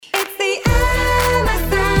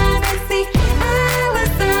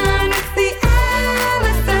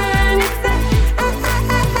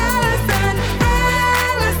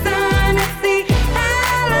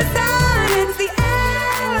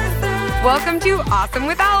to Awesome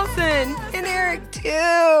with Allison. And Eric,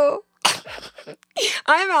 too.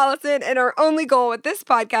 I'm Allison, and our only goal with this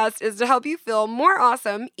podcast is to help you feel more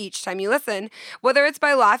awesome each time you listen. Whether it's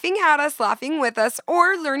by laughing at us, laughing with us,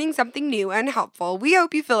 or learning something new and helpful, we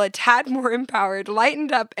hope you feel a tad more empowered,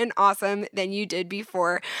 lightened up, and awesome than you did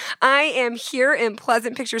before. I am here in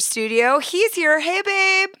Pleasant Picture Studio. He's here. Hey,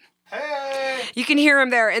 babe. Hey! You can hear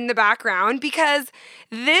him there in the background because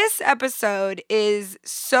this episode is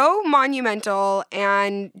so monumental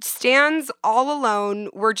and stands all alone.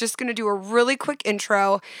 We're just going to do a really quick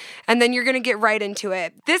intro and then you're going to get right into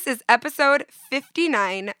it. This is episode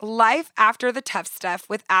 59, Life After the Tough Stuff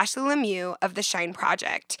with Ashley Lemieux of The Shine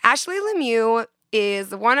Project. Ashley Lemieux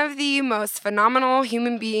is one of the most phenomenal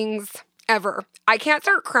human beings ever. I can't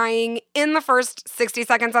start crying in the first 60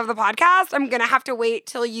 seconds of the podcast. I'm going to have to wait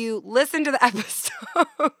till you listen to the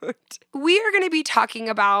episode. We are going to be talking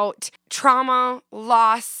about trauma,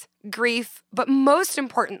 loss, grief, but most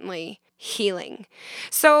importantly, healing.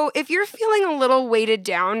 So if you're feeling a little weighted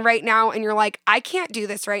down right now and you're like, I can't do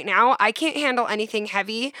this right now, I can't handle anything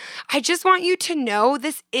heavy, I just want you to know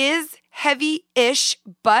this is heavy-ish,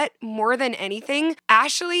 but more than anything,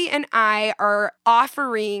 Ashley and I are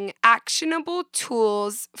offering actionable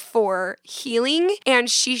tools for healing, and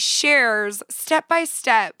she shares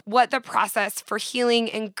step-by-step what the process for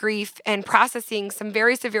healing and grief and processing some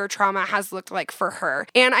very severe trauma has looked like for her.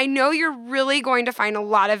 And I know you're really going to find a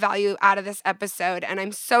lot of value out of this episode, and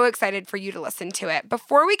I'm so excited for you to listen to it.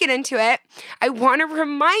 Before we get into it, I want to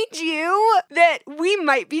remind you that we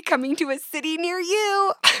might be coming to a city near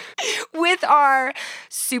you with our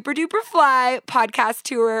Super Duper Fly podcast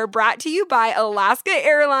tour brought to you by Alaska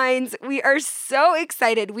Airlines. We are so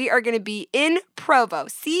excited. We are going to be in Provo,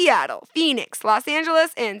 Seattle, Phoenix, Los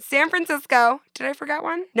Angeles, and San Francisco. Did I forget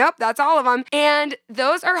one? Nope, that's all of them. And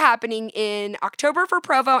those are happening in October for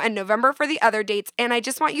Provo and November for the other dates. And I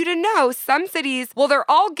just want you to know some cities, well, they're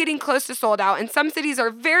all getting close to sold out, and some cities are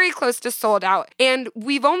very close to sold out. And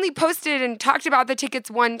we've only posted and talked about the tickets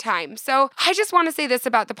one time. So I just want to say this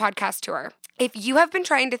about the podcast tour. If you have been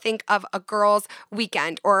trying to think of a girls'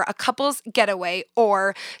 weekend or a couple's getaway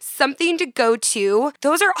or something to go to,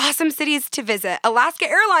 those are awesome cities to visit. Alaska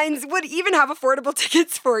Airlines would even have affordable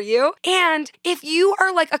tickets for you. And if you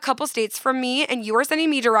are like a couple states from me and you are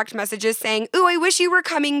sending me direct messages saying, ooh, I wish you were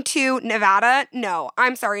coming to Nevada. No,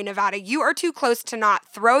 I'm sorry, Nevada. You are too close to not.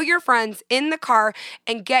 Throw your friends in the car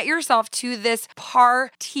and get yourself to this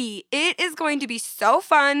party. It is going to be so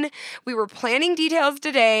fun. We were planning details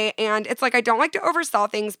today, and it's like I don't like to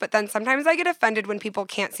oversell things, but then sometimes I get offended when people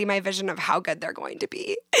can't see my vision of how good they're going to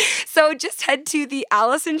be. So just head to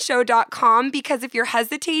theallisonshow.com because if you're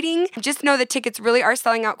hesitating, just know the tickets really are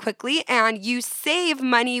selling out quickly and you save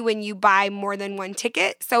money when you buy more than one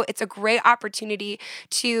ticket. So it's a great opportunity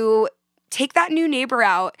to take that new neighbor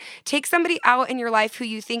out, take somebody out in your life who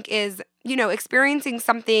you think is experiencing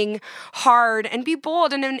something hard, and be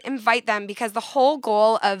bold and invite them, because the whole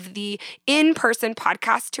goal of the in-person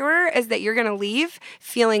podcast tour is that you're going to leave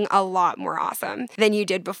feeling a lot more awesome than you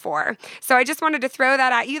did before. So I just wanted to throw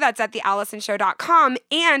that at you. That's at theallisonshow.com.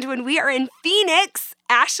 And when we are in Phoenix,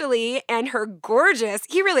 Ashley and her gorgeous,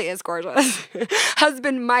 he really is gorgeous,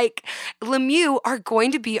 husband Mike Lemieux are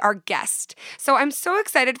going to be our guest. So I'm so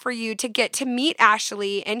excited for you to get to meet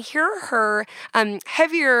Ashley and hear her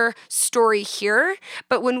heavier story here.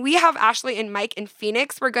 But when we have Ashley and Mike in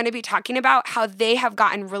Phoenix, we're going to be talking about how they have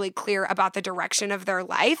gotten really clear about the direction of their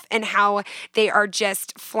life and how they are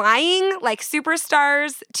just flying like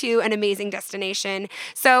superstars to an amazing destination.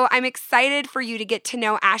 So I'm excited for you to get to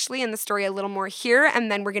know Ashley and the story a little more here.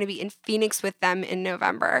 And then we're going to be in Phoenix with them in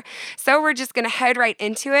November. So we're just going to head right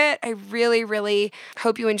into it. I really, really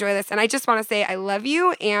hope you enjoy this. And I just want to say I love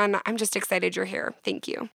you, and I'm just excited you're here. Thank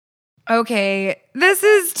you. Okay, this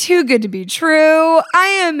is too good to be true. I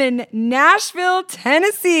am in Nashville,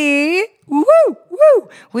 Tennessee. Woo, woo,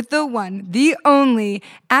 with the one, the only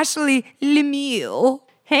Ashley Lemieux.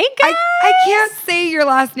 Hey, guys! I can't say your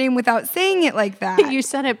last name without saying it like that. You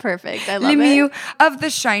said it perfect. I love Lemieux it. of The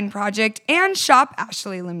Shine Project and Shop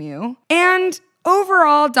Ashley Lemieux. And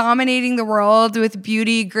overall dominating the world with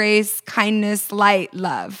beauty, grace, kindness, light,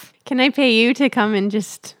 love. Can I pay you to come and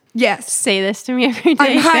just Yes. say this to me every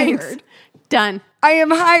day? I'm hired. Done. I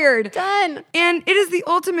am hired. Done. And it is the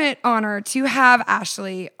ultimate honor to have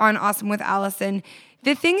Ashley on Awesome with Allison.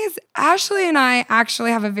 The thing is, Ashley and I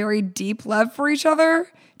actually have a very deep love for each other.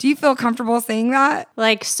 Do you feel comfortable saying that?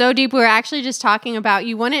 Like, so deep. We're actually just talking about,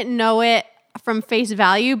 you wouldn't know it from face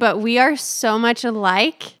value, but we are so much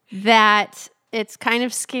alike that it's kind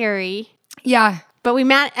of scary. Yeah. But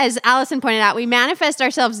as Allison pointed out, we manifest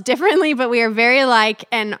ourselves differently, but we are very alike.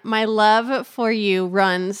 And my love for you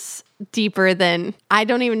runs deeper than, I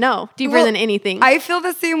don't even know, deeper than anything. I feel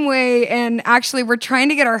the same way. And actually, we're trying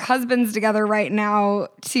to get our husbands together right now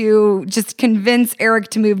to just convince Eric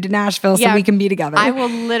to move to Nashville so we can be together. I will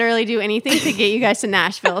literally do anything to get you guys to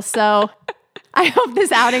Nashville. So I hope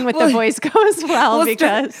this outing with the boys goes well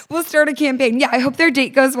we'll start a campaign. Yeah, I hope their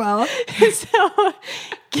date goes well.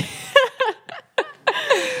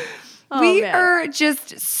 We are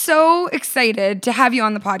just so excited to have you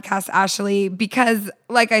on the podcast, Ashley, because,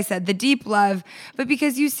 like I said, the deep love, but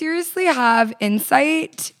because you seriously have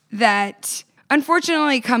insight that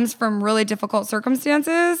unfortunately comes from really difficult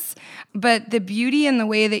circumstances. But the beauty in the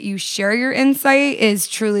way that you share your insight is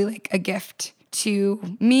truly like a gift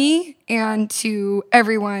to me and to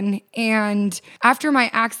everyone. And after my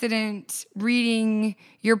accident, reading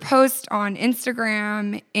your post on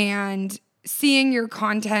Instagram and seeing your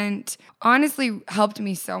content honestly helped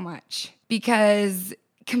me so much, because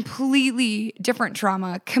completely different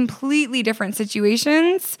trauma, completely different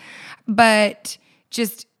situations, but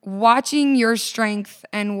just watching your strength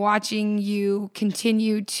and watching you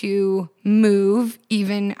continue to move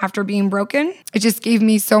even after being broken, it just gave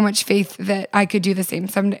me so much faith that I could do the same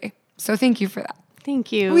someday. So thank you for that.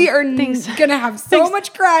 Thank you. We are going to have so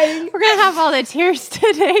much crying. We're going to have all the tears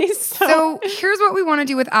today. So here's what we want to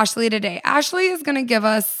do with Ashley today. Ashley is going to give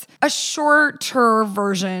us a shorter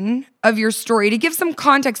version of your story to give some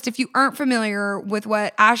context if you aren't familiar with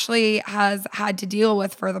what Ashley has had to deal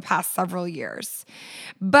with for the past several years.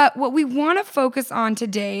 But what we want to focus on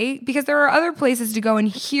today, because there are other places to go and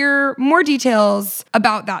hear more details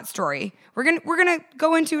about that story. We're gonna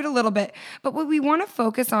go into it a little bit, but what we want to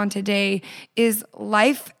focus on today is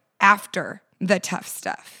life after the tough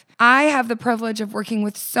stuff. I have the privilege of working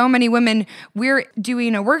with so many women. We're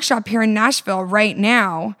doing a workshop here in Nashville right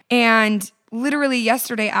now, and literally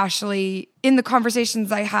yesterday, Ashley, in the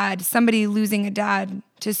conversations I had, somebody losing a dad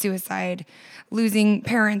to suicide, losing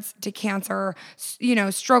parents to cancer,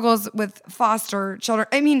 struggles with foster children.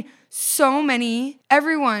 I mean, so many,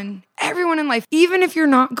 everyone in life, even if you're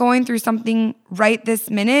not going through something right this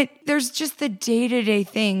minute, there's just the day-to-day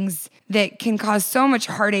things that can cause so much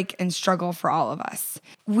heartache and struggle for all of us.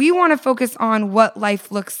 We want to focus on what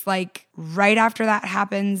life looks like right after that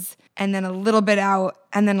happens, and then a little bit out,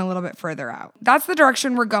 and then a little bit further out. That's the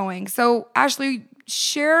direction we're going. So, Ashley,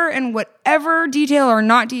 share in whatever detail or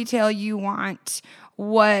not detail you want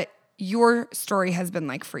what your story has been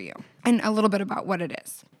like for you, and a little bit about what it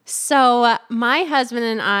is. So my husband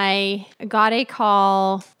and I got a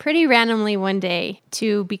call pretty randomly one day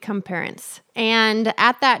to become parents. And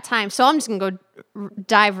at that time, so I'm just going to go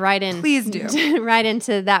dive right in. Please do. Right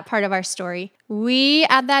into that part of our story. We,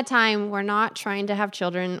 at that time, were not trying to have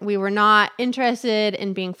children. We were not interested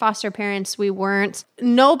in being foster parents.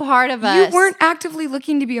 No part of us. You weren't actively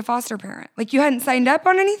looking to be a foster parent? Like you hadn't signed up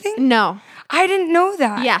on anything? No. I didn't know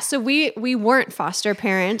that. Yeah, so we weren't foster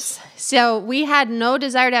parents. So we had no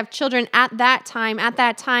desire to have children at that time. At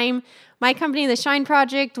that time, my company, The Shine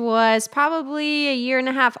Project, was probably a year and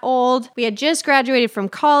a half old. We had just graduated from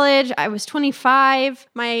college. I was 25.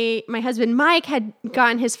 My husband, Mike, had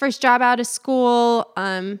gotten his first job out of school.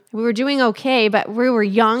 We were doing okay, but we were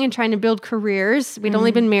young and trying to build careers. We'd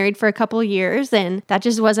only been married for a couple of years, and that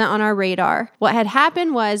just wasn't on our radar. What had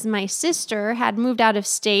happened was my sister had moved out of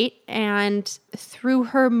state, and through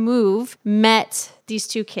her move, met these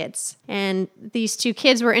two kids. And these two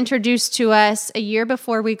kids were introduced to us a year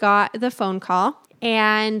before we got the phone call.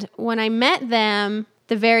 And when I met them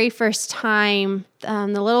the very first time, the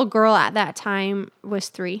little girl at that time was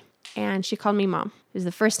 3, and she called me mom. It was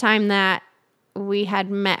the first time that we had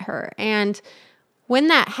met her. And when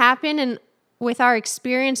that happened, and with our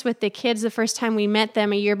experience with the kids the first time we met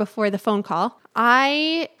them a year before the phone call,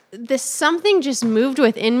 something just moved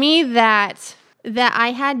within me that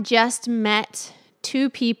I had just met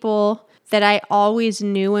 2 people that I always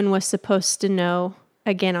knew and was supposed to know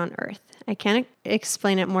again on earth. I can't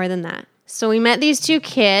explain it more than that. So we met these 2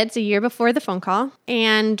 kids a year before the phone call.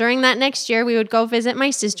 And during that next year, we would go visit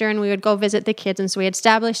my sister and we would go visit the kids. And so we had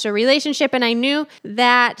established a relationship, and I knew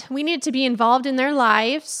that we needed to be involved in their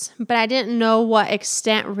lives, but I didn't know what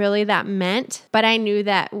extent really that meant. But I knew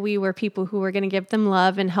that we were people who were going to give them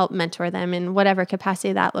love and help mentor them in whatever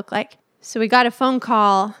capacity that looked like. So we got a phone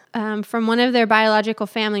call from one of their biological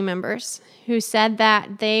family members who said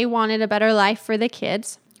that they wanted a better life for the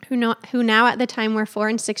kids. who now at the time were 4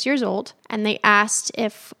 and 6 years old, and they asked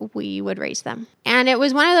if we would raise them. And it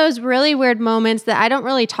was one of those really weird moments that I don't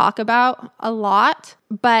really talk about a lot,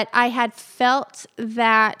 but I had felt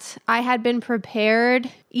that I had been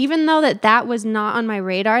prepared, even though that was not on my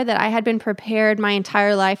radar, that I had been prepared my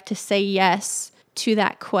entire life to say yes to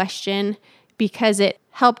that question, because it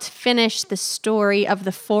helped finish the story of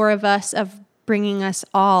the 4 of us, of bringing us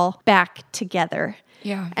all back together.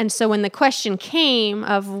 Yeah. And so when the question came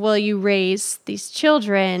of, will you raise these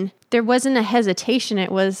children, there wasn't a hesitation.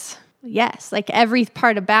 It was yes. Like every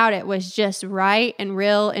part about it was just right and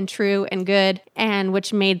real and true and good, and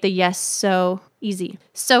which made the yes so easy.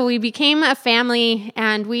 So we became a family,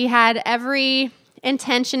 and we had every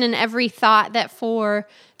intention and every thought that for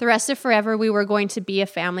the rest of forever we were going to be a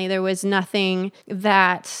family. There was nothing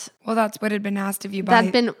that... Well, that's what had been asked of you by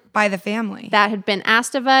the family. That had been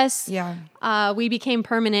asked of us. Yeah. We became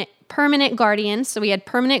permanent guardians. So we had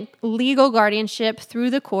permanent legal guardianship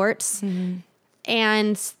through the courts. Mm-hmm.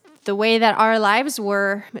 And the way that our lives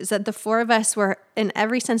were is that the 4 of us were, in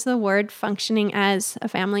every sense of the word, functioning as a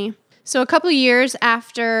family. So a couple of years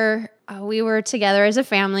after we were together as a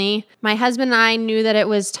family, my husband and I knew that it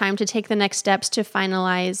was time to take the next steps to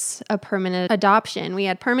finalize a permanent adoption. We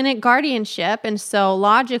had permanent guardianship, and so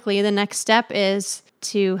logically the next step is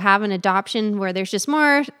to have an adoption where there's just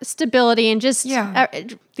more stability and just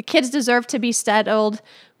the kids deserve to be settled.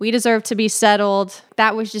 We deserve to be settled.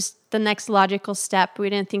 That was just the next logical step. We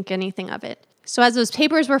didn't think anything of it. So as those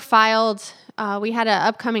papers were filed, we had an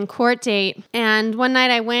upcoming court date. And one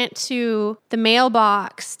night I went to the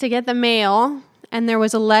mailbox to get the mail, and there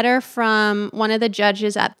was a letter from one of the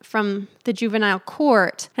judges from the juvenile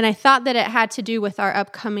court. And I thought that it had to do with our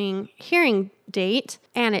upcoming hearing date,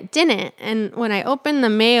 and it didn't. And when I opened the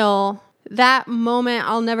mail, that moment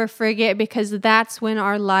I'll never forget, because that's when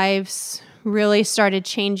our lives really started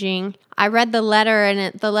changing. I read the letter,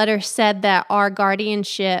 and the letter said that our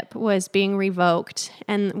guardianship was being revoked,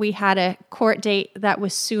 and we had a court date that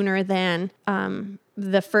was sooner than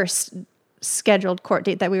the first scheduled court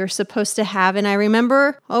date that we were supposed to have. And I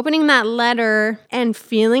remember opening that letter and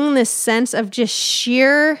feeling this sense of just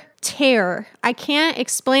sheer terror. I can't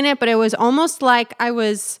explain it, but it was almost like I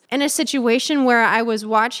was in a situation where I was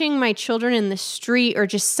watching my children in the street or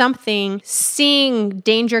just something, seeing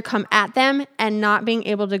danger come at them and not being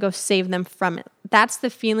able to go save them from it. That's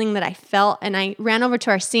the feeling that I felt. And I ran over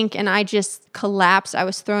to our sink and I just collapsed. I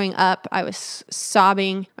was throwing up. I was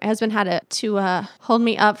sobbing. My husband had to hold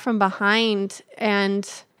me up from behind, and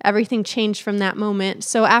everything changed from that moment.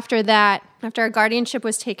 So after that, after our guardianship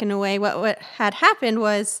was taken away, what had happened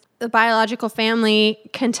was the biological family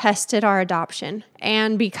contested our adoption.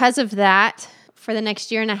 And because of that, for the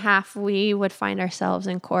next year and a half, we would find ourselves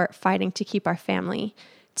in court fighting to keep our family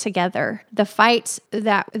together. The fight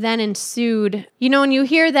that then ensued, when you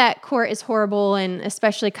hear that court is horrible, and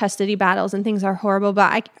especially custody battles and things are horrible,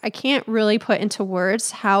 but I can't really put into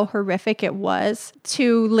words how horrific it was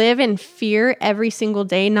to live in fear every single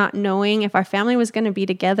day, not knowing if our family was going to be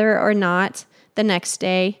together or not the next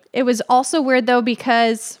day. It was also weird though,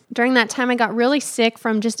 because during that time I got really sick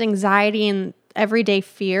from just anxiety and everyday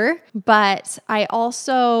fear, but I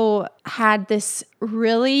also had this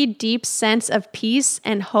really deep sense of peace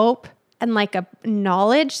and hope and like a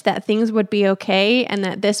knowledge that things would be okay, and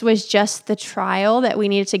that this was just the trial that we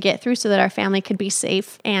needed to get through so that our family could be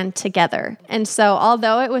safe and together. And so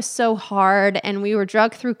although it was so hard and we were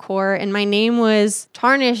dragged through court and my name was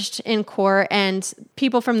tarnished in court and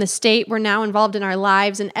people from the state were now involved in our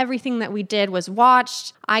lives and everything that we did was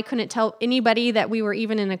watched, I couldn't tell anybody that we were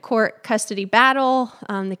even in a court custody battle.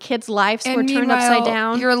 The kids' lives were turned upside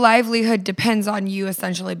down. Your livelihood depends on you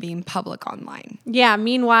essentially being public online. Yeah.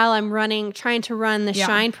 Meanwhile, I'm trying to run the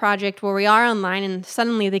Shine project where we are online, and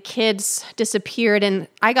suddenly the kids disappeared, and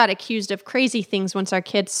I got accused of crazy things once our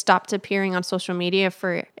kids stopped appearing on social media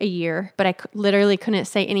for a year, but I literally couldn't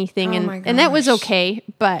say anything. And that was okay.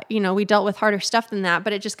 But, we dealt with harder stuff than that,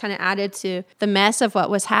 but it just kind of added to the mess of what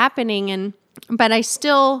was happening. But I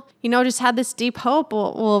still, just had this deep hope.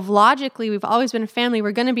 Well, logically, we've always been a family.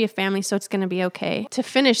 We're going to be a family, so it's going to be okay. To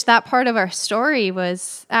finish that part of our story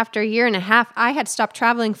was after a year and a half, I had stopped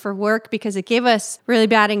traveling for work because it gave us really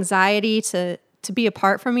bad anxiety to be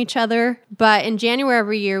apart from each other. But in January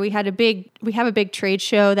every year, we have a big trade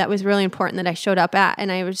show that was really important that I showed up at.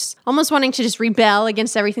 And I was almost wanting to just rebel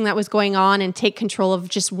against everything that was going on and take control of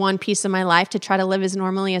just one piece of my life to try to live as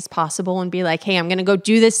normally as possible and be like, hey, I'm going to go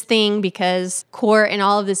do this thing because court and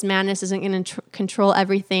all of this madness isn't going to control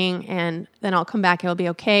everything. And then I'll come back. It'll be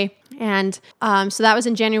okay. And so that was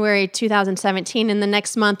in January 2017. And the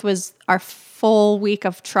next month was our full week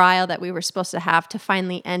of trial that we were supposed to have to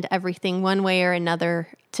finally end everything one way or another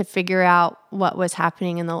to figure out what was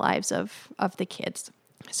happening in the lives of the kids.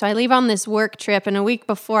 So I leave on this work trip, and a week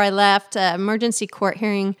before I left, an emergency court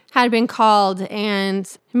hearing had been called, and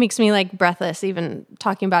it makes me like breathless even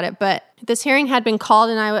talking about it. But this hearing had been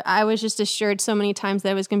called, and I was just assured so many times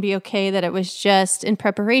that it was going to be okay, that it was just in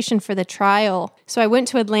preparation for the trial. So I went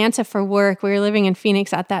to Atlanta for work. We were living in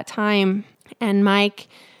Phoenix at that time, and Mike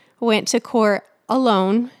went to court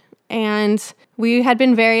alone. And we had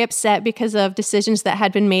been very upset because of decisions that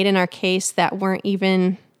had been made in our case that weren't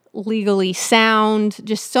even legally sound.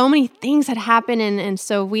 Just so many things had happened. And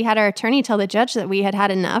so we had our attorney tell the judge that we had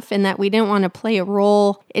had enough and that we didn't want to play a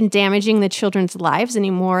role in damaging the children's lives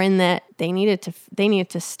anymore, and that they needed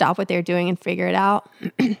to stop what they were doing and figure it out.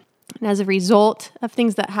 And as a result of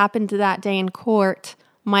things that happened that day in court,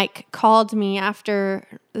 Mike called me after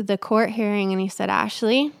the court hearing and he said,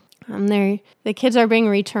 "Ashley, the kids are being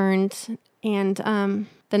returned, and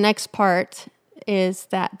the next part is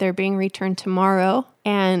that they're being returned tomorrow,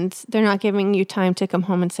 and they're not giving you time to come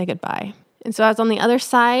home and say goodbye." And so I was on the other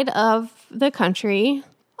side of the country,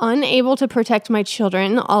 unable to protect my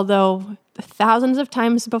children, although thousands of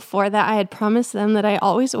times before that I had promised them that I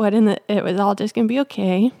always would and that it was all just going to be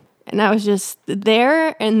okay. And I was just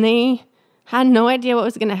there, and they had no idea what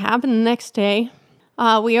was going to happen the next day.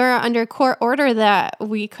 We were under court order that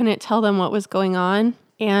we couldn't tell them what was going on,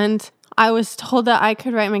 and I was told that I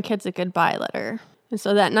could write my kids a goodbye letter. And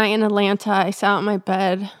so that night in Atlanta, I sat on my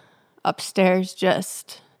bed upstairs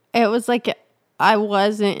it was like an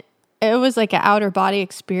outer body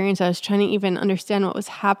experience. I was trying to even understand what was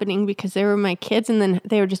happening because they were my kids and then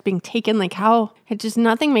they were just being taken,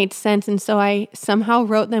 nothing made sense. And so I somehow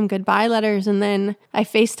wrote them goodbye letters, and then I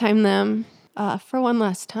FaceTimed them for one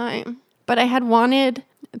last time. But I had wanted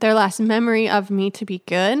their last memory of me to be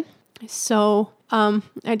good. So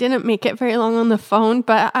I didn't make it very long on the phone,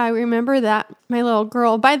 but I remember that my little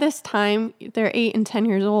girl, by this time, they're 8 and 10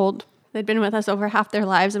 years old. They'd been with us over half their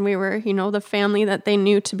lives, and we were, the family that they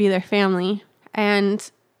knew to be their family.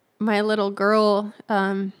 And my little girl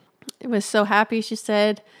was so happy.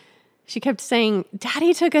 She kept saying,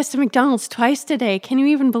 "Daddy took us to McDonald's twice today. Can you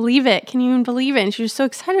even believe it? Can you even believe it?" And she was so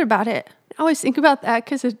excited about it. I always think about that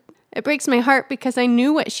because it breaks my heart, because I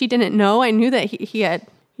knew what she didn't know. I knew that he had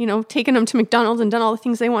taken them to McDonald's and done all the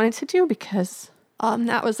things they wanted to do, because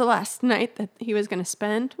that was the last night that he was going to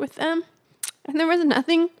spend with them. And there was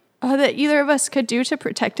nothing that either of us could do to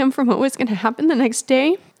protect him from what was going to happen the next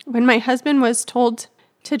day when my husband was told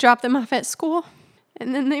to drop them off at school.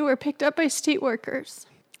 And then they were picked up by state workers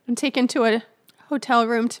and taken to a hotel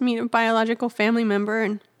room to meet a biological family member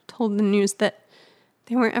and told the news that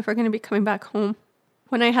they weren't ever going to be coming back home.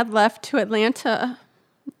 When I had left to Atlanta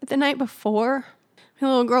the night before, my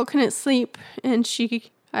little girl couldn't sleep, and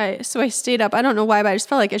so I stayed up. I don't know why, but I just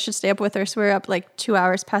felt like I should stay up with her. So we were up like 2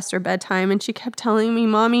 hours past her bedtime, and she kept telling me,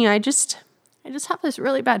 "Mommy, I just have this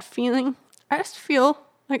really bad feeling. I just feel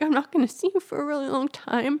like I'm not going to see you for a really long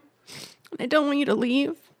time. And I don't want you to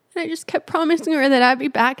leave." And I just kept promising her that I'd be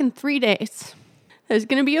back in 3 days. That it was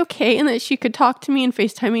going to be okay, and that she could talk to me and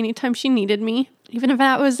FaceTime me anytime she needed me, even if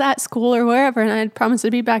that was at school or wherever. And I had promised to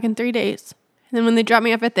be back in 3 days. And then when they dropped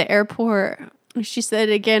me off at the airport, she said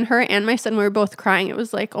again, her and my son were both crying. It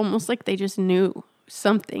was like almost like they just knew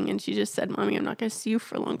something. And she just said, "Mommy, I'm not going to see you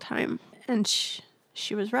for a long time." And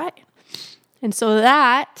she was right. And so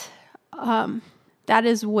that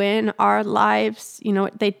is when our lives,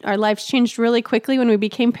 our lives changed really quickly when we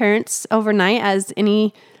became parents overnight, as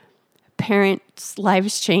any parents'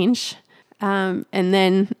 lives change. And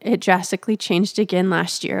then it drastically changed again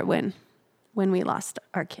last year when we lost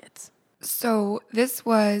our kids. So this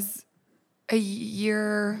was a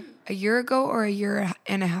year ago or a year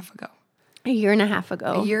and a half ago? A year and a half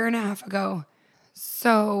ago. A year and a half ago.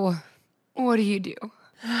 So what do you do?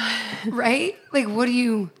 Right? Like,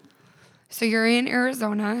 so you're in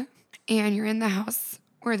Arizona and you're in the house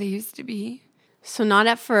where they used to be. So not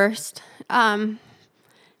at first.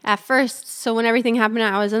 So when everything happened,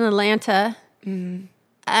 I was in Atlanta, and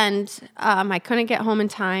I couldn't get home in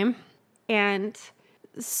time. And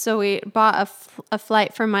so we bought a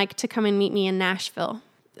flight for Mike to come and meet me in Nashville.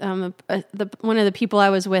 One of the people I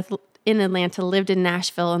was with in Atlanta lived in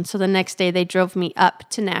Nashville, and so the next day they drove me up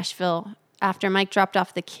to Nashville. After Mike dropped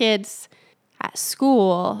off the kids at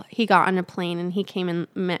school, he got on a plane and he came and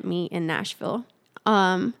met me in Nashville.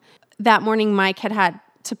 That morning, Mike had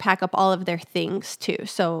to pack up all of their things too.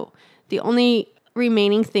 So the only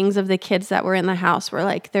remaining things of the kids that were in the house were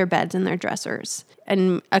like their beds and their dressers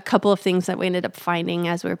and a couple of things that we ended up finding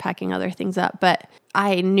as we were packing other things up. But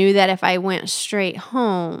I knew that if I went straight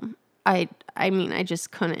home, I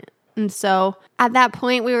just couldn't. And so at that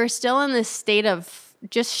point, we were still in this state of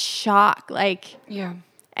just shock. Like, yeah.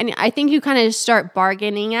 And I think you kind of just start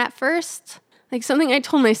bargaining at first. Like something I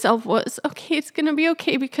told myself was, okay, it's going to be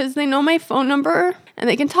okay because they know my phone number and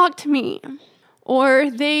they can talk to me. Or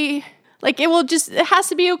it has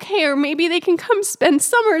to be okay. Or maybe they can come spend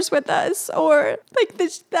summers with us. Or like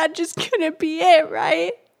that just couldn't be it,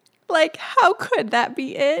 right? Like how could that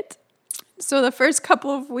be it? So the first couple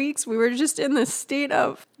of weeks we were just in this state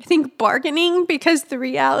of, I think, bargaining because the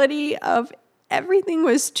reality of everything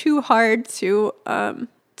was too hard to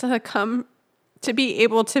be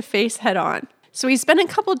able to face head on. So we spent a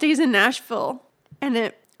couple days in Nashville, and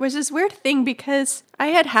it was this weird thing because I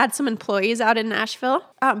had some employees out in Nashville,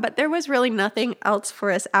 but there was really nothing else for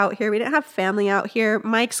us out here. We didn't have family out here.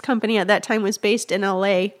 Mike's company at that time was based in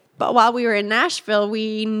LA, but while we were in Nashville,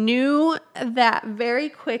 we knew that very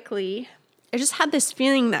quickly. I just had this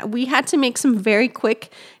feeling that we had to make some very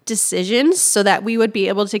quick decisions so that we would be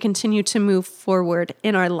able to continue to move forward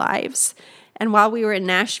in our lives. And while we were in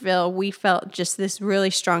Nashville, we felt just this really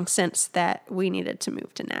strong sense that we needed to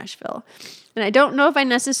move to Nashville. And I don't know if I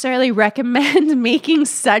necessarily recommend making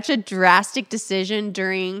such a drastic decision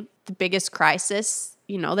during the biggest crisis,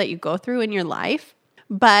 that you go through in your life.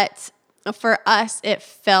 But for us, it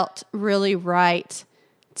felt really right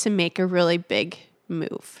to make a really big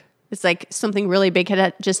move. It's like something really big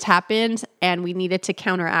had just happened and we needed to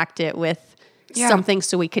counteract it with something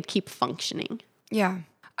so we could keep functioning. Yeah.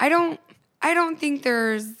 I don't think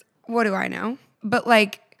there's, what do I know? But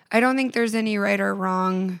I don't think there's any right or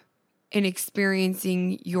wrong in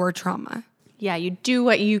experiencing your trauma. Yeah, you do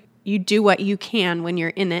what you can when you're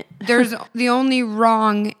in it. The only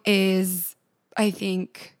wrong is, I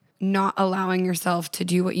think, not allowing yourself to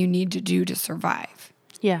do what you need to do to survive.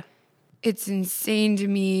 Yeah. It's insane to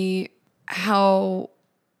me how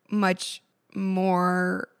much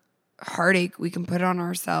more heartache we can put on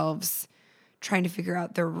ourselves trying to figure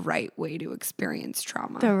out the right way to experience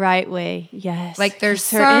trauma. The right way, yes. There's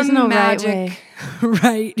there is no magic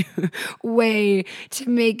right way to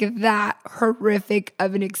make that horrific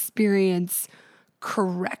of an experience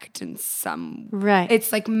correct in some way. Right.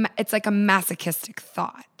 It's like a masochistic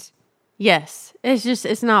thought. Yes.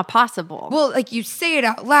 It's not possible. Well, you say it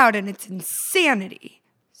out loud and it's insanity.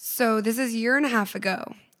 So this is a year and a half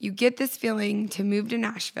ago. You get this feeling to move to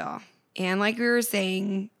Nashville. And like we were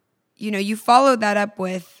saying, you followed that up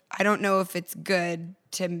with, I don't know if it's good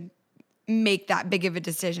to make that big of a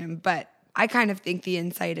decision, but I kind of think the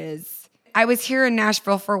insight is, I was here in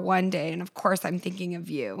Nashville for one day, and of course I'm thinking of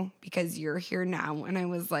you because you're here now. And I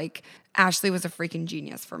was like, Ashley was a freaking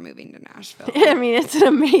genius for moving to Nashville. I mean, it's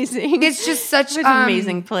amazing. It's just such an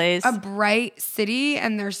amazing place. A bright city,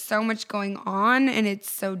 and there's so much going on, and it's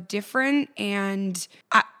so different. And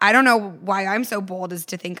I don't know why I'm so bold as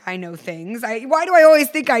to think I know things. Why do I always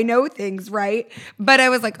think I know things, right? But I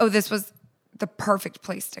was like, oh, this was the perfect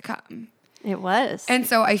place to come. It was. And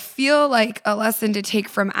so I feel like a lesson to take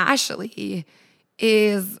from Ashley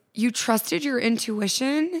is you trusted your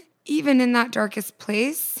intuition, even in that darkest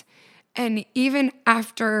place. And even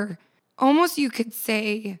after, almost you could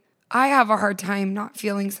say, I have a hard time not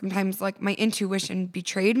feeling sometimes like my intuition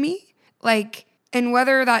betrayed me. And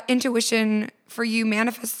whether that intuition for you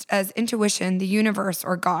manifests as intuition, the universe,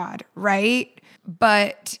 or God, right?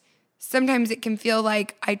 But sometimes it can feel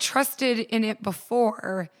like I trusted in it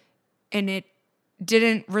before and it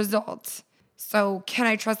didn't result. So can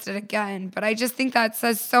I trust it again? But I just think that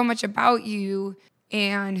says so much about you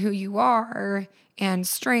and who you are and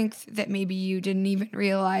strength that maybe you didn't even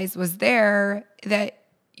realize was there, that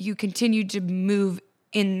you continued to move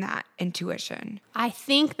in that intuition. I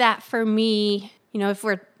think that for me, if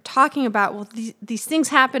we're talking about, well, these things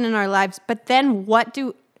happen in our lives, but then what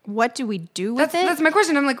do we do with it? That's my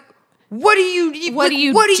question. I'm like, what do you do?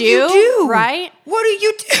 Right? What do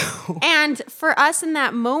you do? And for us in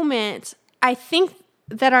that moment, I think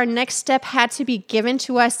that our next step had to be given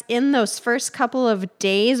to us in those first couple of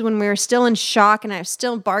days when we were still in shock and I was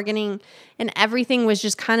still bargaining and everything was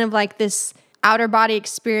just kind of like this outer body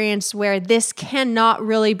experience where this cannot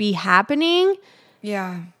really be happening.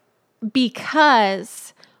 Yeah.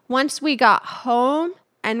 Because once we got home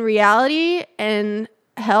and reality and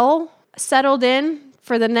hell settled in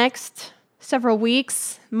for the next several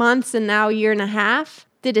weeks, months, and now a year and a half,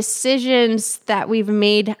 the decisions that we've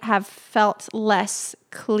made have felt less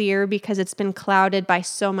clear because it's been clouded by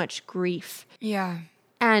so much grief. Yeah.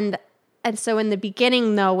 And And so in the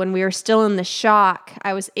beginning, though, when we were still in the shock,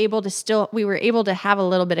 we were able to have a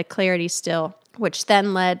little bit of clarity still, which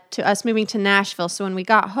then led to us moving to Nashville. So when we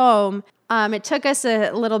got home, it took us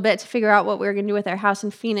a little bit to figure out what we were going to do with our house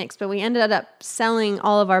in Phoenix, but we ended up selling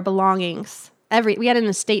all of our belongings. We had an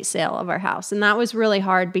estate sale of our house, and that was really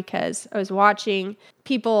hard because I was watching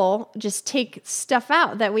people just take stuff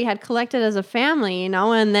out that we had collected as a family,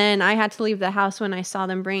 and then I had to leave the house when I saw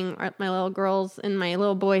them bring my little girls and my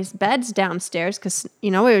little boys' beds downstairs because,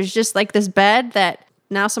 it was just like this bed that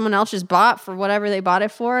now someone else just bought for whatever they bought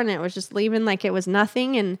it for, and it was just leaving like it was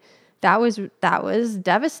nothing, and that was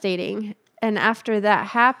devastating. And after that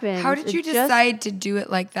happened... How did you decide to do it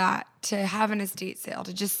like that? To have an estate sale,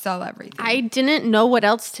 to just sell everything? I didn't know what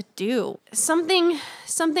else to do. Something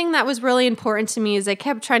that was really important to me is I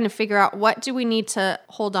kept trying to figure out, what do we need to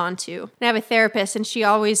hold on to? And I have a therapist, and she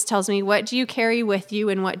always tells me, what do you carry with you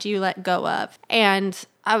and what do you let go of? And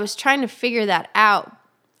I was trying to figure that out.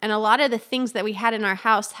 And a lot of the things that we had in our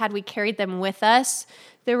house, had we carried them with us,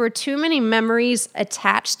 there were too many memories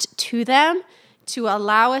attached to them to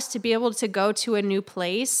allow us to be able to go to a new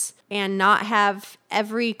place and not have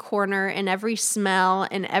every corner and every smell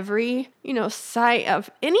and every, sight of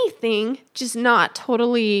anything just not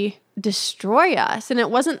totally destroy us. And it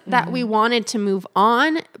wasn't that we wanted to move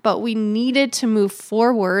on, but we needed to move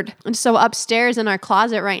forward. And so upstairs in our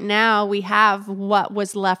closet right now, we have what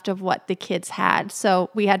was left of what the kids had. So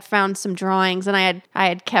we had found some drawings, and I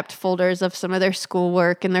had kept folders of some of their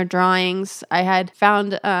schoolwork and their drawings. I had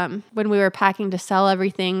found, when we were packing to sell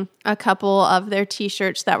everything, a couple of their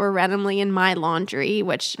t-shirts that were randomly in my laundry,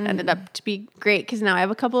 which ended up to be great because now I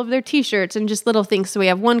have a couple of their t-shirts and just little things. So we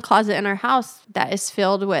have one closet in our house that is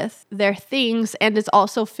filled with their things, and it's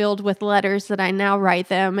also filled with letters that I now write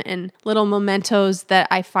them and little mementos that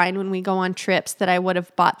I find when we go on trips that I would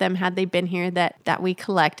have bought them had they been here, that we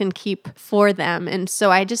collect and keep for them. And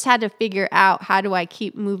so I just had to figure out, how do I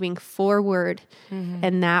keep moving forward?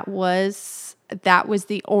 And that was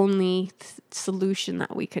the only solution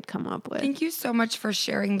that we could come up with. Thank you so much for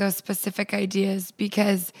sharing those specific ideas,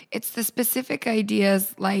 because it's the specific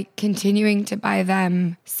ideas like continuing to buy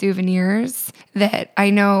them souvenirs that I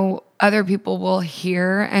know other people will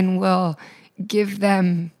hear and will give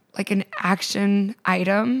them like an action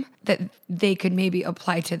item that they could maybe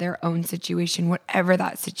apply to their own situation, whatever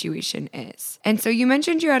that situation is. And so you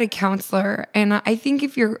mentioned you had a counselor, and I think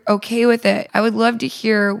if you're okay with it, I would love to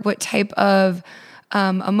hear what type of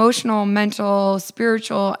emotional, mental,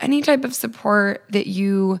 spiritual, any type of support that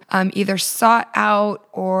you either sought out,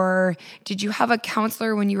 or did you have a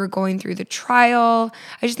counselor when you were going through the trial?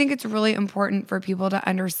 I just think it's really important for people to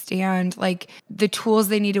understand like the tools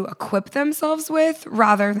they need to equip themselves with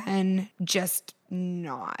rather than just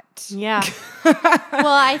not. Yeah. Well,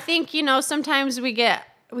 I think, sometimes we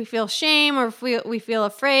feel shame, or if we feel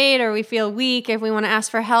afraid, or we feel weak if we want to ask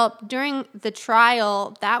for help. During the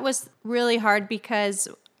trial, that was really hard because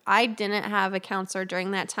I didn't have a counselor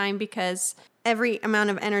during that time because every amount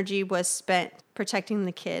of energy was spent protecting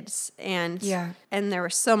the kids. And there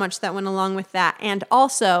was so much that went along with that. And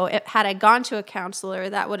also, had I gone to a counselor,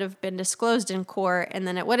 that would have been disclosed in court, and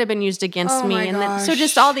then it would have been used against me. And then, so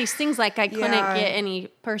just all these things, like I couldn't get any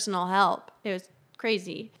personal help. It was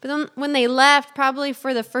crazy. But then when they left, probably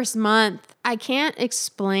for the first month, I can't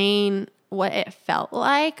explain what it felt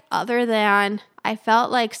like other than I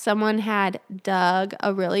felt like someone had dug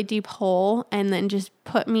a really deep hole and then just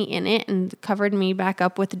put me in it and covered me back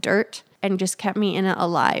up with dirt and just kept me in it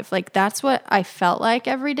alive. Like that's what I felt like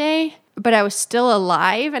every day. But I was still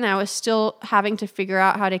alive, and I was still having to figure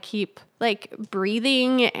out how to keep like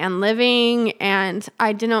breathing and living. And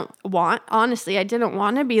I didn't want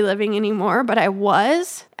to be living anymore, but I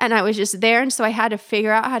was, and I was just there. And so I had to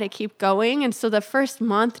figure out how to keep going. And so the first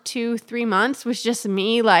month, 2-3 months was just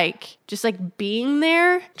me, just being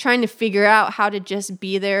there, trying to figure out how to just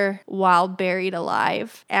be there while buried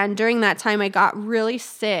alive. And during that time, I got really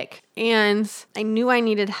sick, and I knew I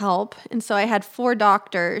needed help. And so I had 4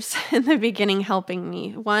 doctors in the beginning helping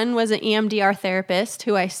me. One was an EMDR therapist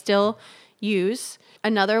who I still use.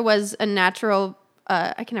 Another was a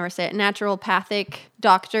naturopathic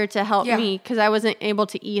doctor to help me because I wasn't able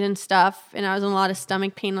to eat and stuff, and I was in a lot of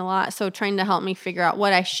stomach pain a lot. So trying to help me figure out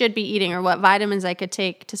what I should be eating or what vitamins I could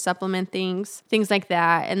take to supplement things like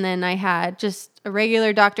that. And then I had just a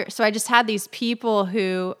regular doctor. So I just had these people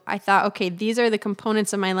who I thought, okay, these are the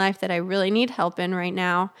components of my life that I really need help in right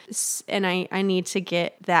now. And I need to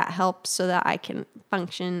get that help so that I can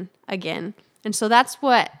function again. And so that's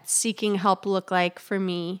what seeking help looked like for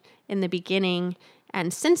me in the beginning.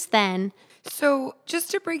 And since then... So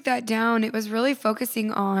just to break that down, it was really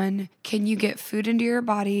focusing on, can you get food into your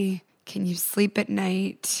body? Can you sleep at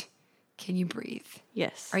night? Can you breathe?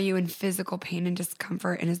 Yes. Are you in physical pain and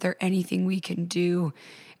discomfort? And is there anything we can do?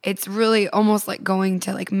 It's really almost like going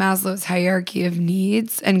to like Maslow's hierarchy of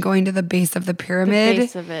needs and going to the base of the pyramid. The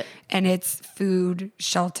base of it. And it's food,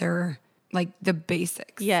 shelter, like the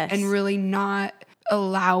basics. Yes. And really not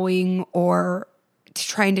allowing or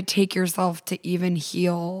trying to take yourself to even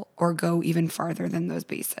heal or go even farther than those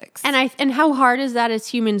basics. And how hard is that as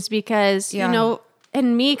humans? Because, you know,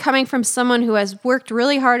 and me coming from someone who has worked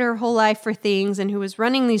really hard her whole life for things and who was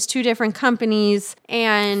running these 2 different companies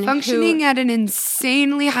and functioning at an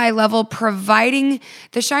insanely high level, providing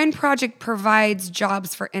the Shine Project provides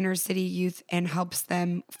jobs for inner city youth and helps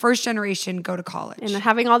them first generation go to college. And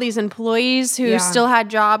having all these employees who still had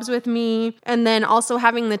jobs with me, and then also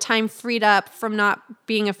having the time freed up from not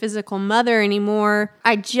being a physical mother anymore.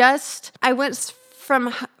 I went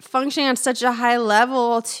from functioning on such a high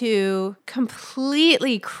level to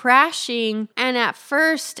completely crashing. And at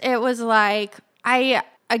first it was like, I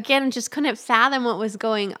just couldn't fathom what was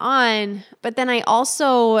going on. But then I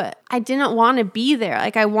didn't want to be there.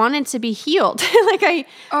 Like I wanted to be healed.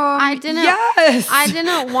 I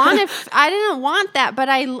didn't want that, but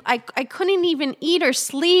I couldn't even eat or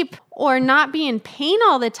sleep or not be in pain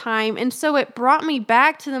all the time. And so it brought me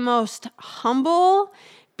back to the most humble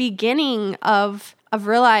beginning of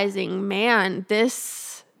realizing, man,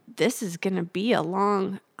 this is going to be is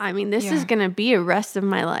going to be a rest of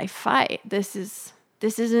my life fight. This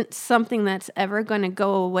isn't something that's ever going to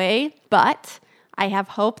go away, but I have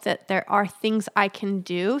hope that there are things I can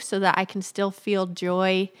do so that I can still feel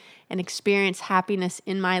joy and experience happiness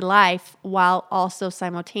in my life while also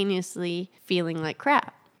simultaneously feeling like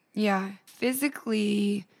crap. Yeah.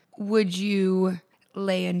 Physically, would you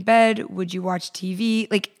lay in bed? Would you watch TV?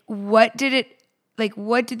 What did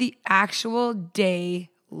the actual day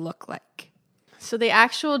look like? So the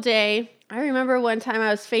actual day, I remember one time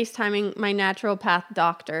I was FaceTiming my naturopath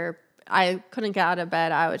doctor. I couldn't get out of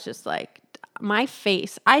bed. I was just like, my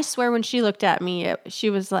face, I swear when she looked at me, she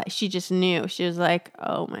was like, she just knew. She was like,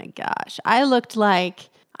 oh my gosh. I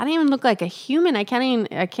didn't even look like a human. I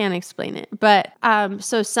can't explain it. But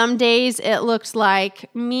so some days it looked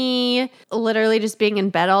like me literally just being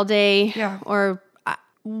in bed all day. Yeah. Or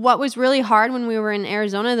what was really hard when we were in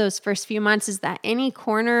Arizona those first few months is that any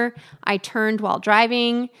corner I turned while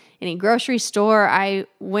driving, any grocery store I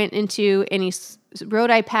went into, any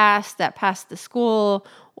road I passed that passed the school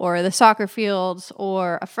or the soccer fields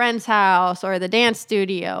or a friend's house or the dance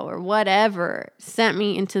studio or whatever sent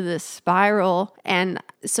me into this spiral. And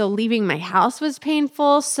so leaving my house was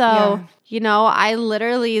painful. So, I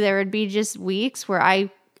literally, there would be just weeks where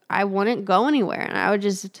I wouldn't go anywhere, and I would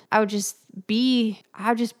just be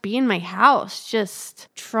in my house, just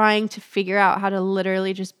trying to figure out how to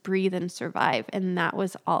literally just breathe and survive. And that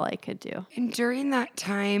was all I could do. And during that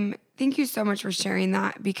time, thank you so much for sharing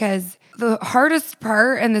that, because the hardest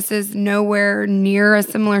part, and this is nowhere near a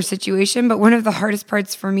similar situation, but one of the hardest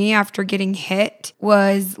parts for me after getting hit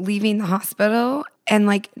was leaving the hospital,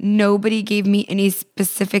 and nobody gave me any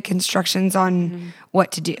specific instructions on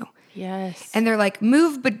what to do. Yes. And they're like,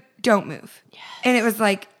 move, but don't move. Yes. And it was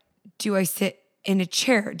like, do I sit in a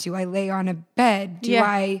chair? Do I lay on a bed? Do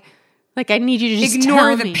I I need you to just ignore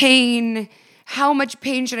tell the me. pain? How much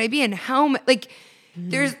pain should I be in? How much?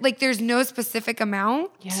 There's no specific amount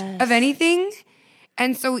of anything.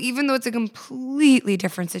 And so even though it's a completely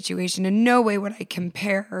different situation, in no way would I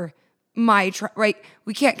compare my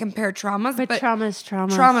we can't compare traumas, but trauma's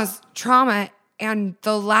trauma. Trauma's trauma. And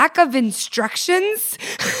the lack of instructions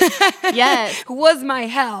was my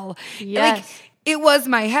hell. Yes. It was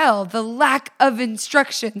my hell, the lack of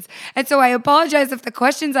instructions. And so I apologize if the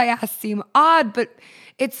questions I asked seem odd, but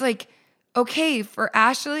it's like, okay, for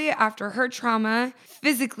Ashley, after her trauma,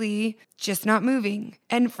 physically just not moving.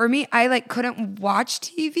 And for me, I couldn't watch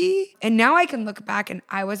TV. And now I can look back and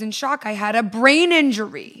I was in shock. I had a brain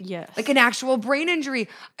injury. Yes. An actual brain injury.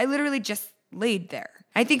 I literally just laid there.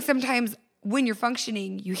 I think sometimes when you're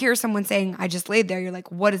functioning, you hear someone saying, I just laid there. You're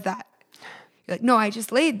like, what is that? You're like, no, I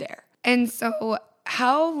just laid there. And so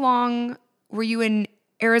how long were you in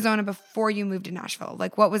Arizona before you moved to Nashville?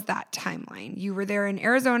 What was that timeline? You were there in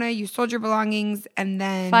Arizona, you sold your belongings, and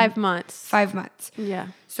then 5 months. 5 months. Yeah.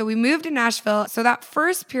 So we moved to Nashville. So that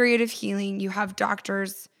first period of healing, you have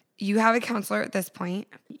doctors, you have a counselor at this point.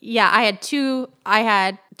 Yeah, I had two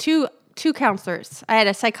counselors. I had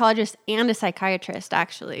a psychologist and a psychiatrist,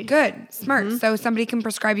 actually. Good. Smart. So somebody can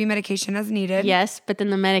prescribe you medication as needed. Yes, but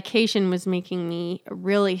then the medication was making me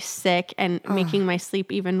really sick and making my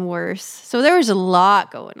sleep even worse. So there was a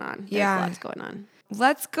lot going on. Lots going on.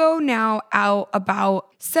 let's go now out about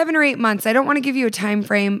 7 or 8 months. I don't want to give you a time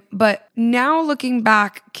frame, but now looking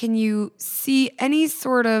back, can you see any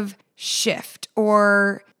sort of shift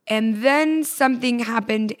and then something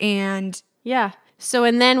happened and Yeah. So,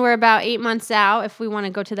 and then we're about 8 months out, if we want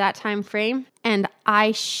to go to that time frame. And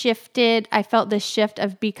I felt this shift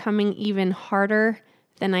of becoming even harder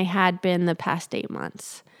than I had been the past 8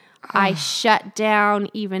 months. I shut down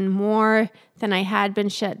even more than I had been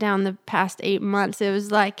shut down the past 8 months. It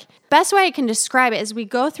was like, best way I can describe it is we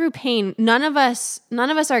go through pain. None of us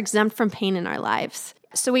are exempt from pain in our lives.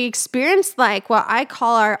 So we experienced like what I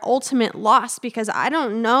call our ultimate loss, because I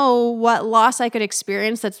don't know what loss I could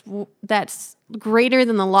experience that's greater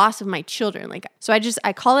than the loss of my children. Like, so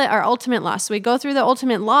I call it our ultimate loss. So we go through the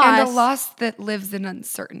ultimate loss. And a loss that lives in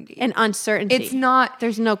uncertainty. And uncertainty.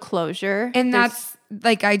 There's no closure. And that's,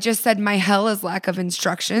 like I just said, my hell is lack of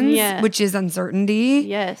instructions, which is uncertainty.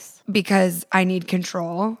 Yes. Because I need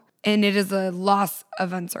control. And it is a loss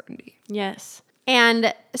of uncertainty. Yes.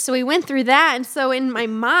 And so we went through that. And so in my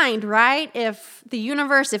mind, right, if the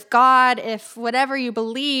universe, if God, if whatever you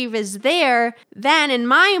believe is there, then in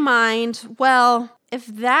my mind, well, if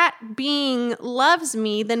that being loves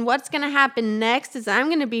me, then what's going to happen next is I'm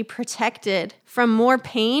going to be protected from more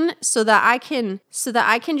pain so that I can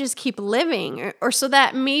just keep living, or so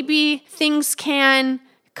that maybe things can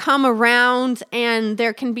come around and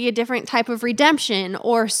there can be a different type of redemption,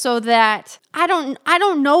 or so that I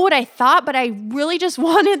don't know what I thought, but I really just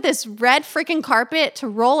wanted this red freaking carpet to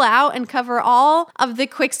roll out and cover all of the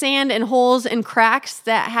quicksand and holes and cracks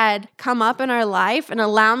that had come up in our life and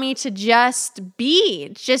allow me to just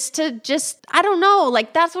be, I don't know,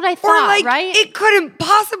 like that's what I thought, or like, right? It couldn't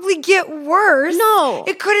possibly get worse. No.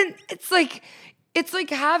 It couldn't, it's like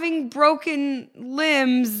having broken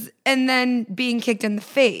limbs and then being kicked in the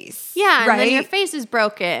face. Yeah, right? And then your face is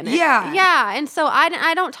broken. Yeah. Yeah, and so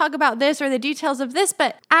I don't talk about this or the details of this,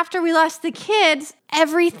 but after we lost the kids,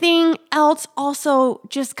 everything else also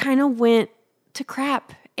just kind of went to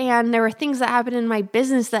crap. And there were things that happened in my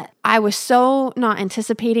business that I was so not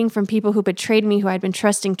anticipating, from people who betrayed me, who I'd been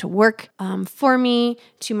trusting to work for me,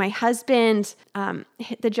 to my husband.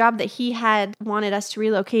 The job that he had wanted us to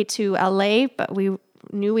relocate to LA, but we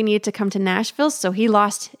knew we needed to come to Nashville. So he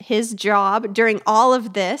lost his job during all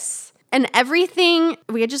of this. And everything,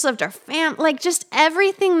 we had just left our family, like just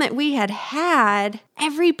everything that we had,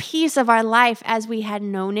 every piece of our life as we had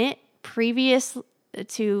known it previous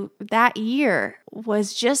to that year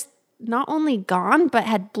was just not only gone, but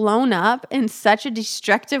had blown up in such a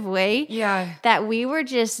destructive way that we were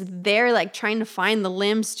just there like trying to find the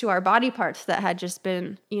limbs to our body parts that had just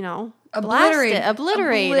been,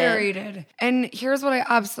 obliterated. And here's what I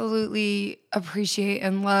absolutely appreciate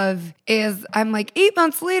and love is I'm like 8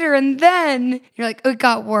 months later, and then you're like, it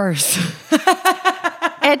got worse.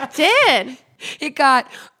 It did. It got,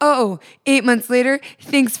 8 months later,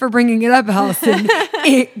 thanks for bringing it up, Allison.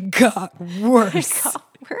 It got worse.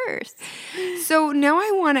 So now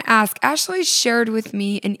I want to ask, Ashley shared with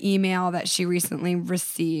me an email that she recently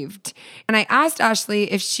received. And I asked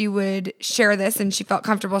Ashley if she would share this, and she felt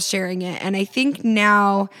comfortable sharing it. And I think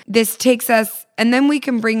now this takes us, and then we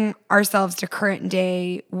can bring ourselves to current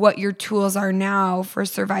day, what your tools are now for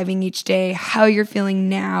surviving each day, how you're feeling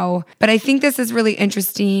now. But I think this is really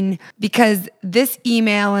interesting because this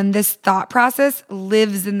email and this thought process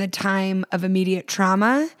lives in the time of immediate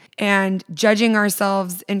trauma and judging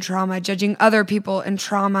ourselves in trauma, judging other people in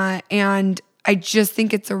trauma. And I just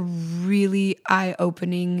think it's a really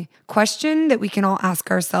eye-opening question that we can all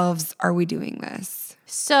ask ourselves, are we doing this?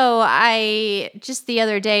 So I just the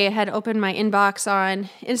other day had opened my inbox on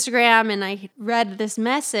Instagram, and I read this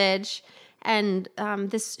message, and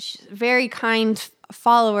this very kind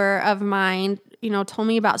follower of mine, told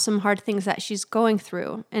me about some hard things that she's going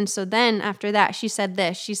through. And so then after that, she said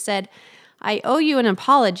this. She said, I owe you an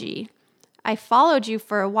apology. I followed you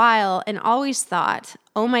for a while and always thought,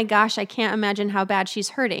 oh my gosh, I can't imagine how bad she's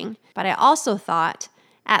hurting. But I also thought,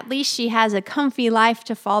 at least she has a comfy life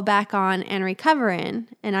to fall back on and recover in.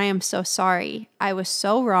 And I am so sorry. I was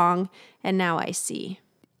so wrong, and now I see.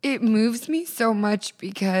 It moves me so much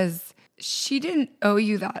because she didn't owe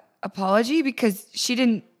you that apology, because she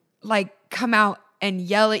didn't come out and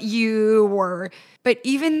yell at you but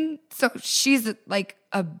even so, she's like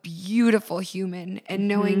a beautiful human, and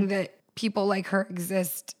knowing that people like her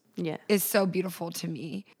exist is so beautiful to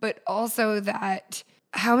me. But also that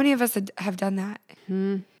how many of us have done that?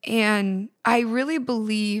 Mm-hmm. And I really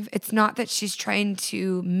believe it's not that she's trying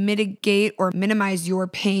to mitigate or minimize your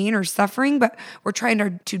pain or suffering, but we're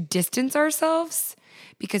trying to distance ourselves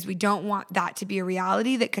because we don't want that to be a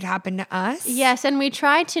reality that could happen to us. Yes, and we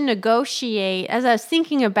try to negotiate. As I was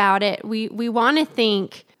thinking about it, we want to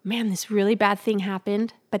think, man, this really bad thing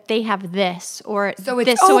happened, but they have this, or So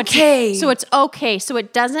it's this, okay. So it's okay. So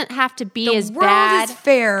it doesn't have to be as world bad is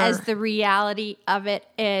fair. as the reality of it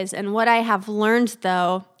is. And what I have learned,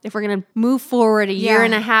 though, if we're going to move forward a year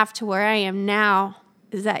and a half to where I am now,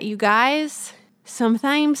 is that you guys,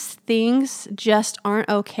 sometimes things just aren't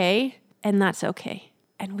okay, and that's okay.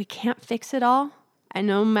 And we can't fix it all. And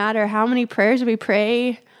no matter how many prayers we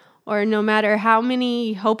pray, or no matter how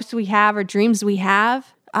many hopes we have or dreams we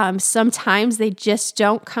have, sometimes they just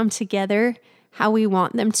don't come together how we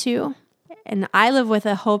want them to. And I live with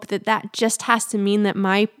a hope that that just has to mean that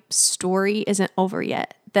my story isn't over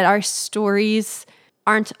yet, that our stories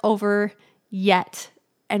aren't over yet,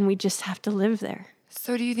 and we just have to live there.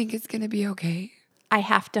 So do you think it's going to be okay? I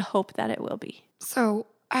have to hope that it will be. So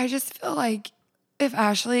I just feel like if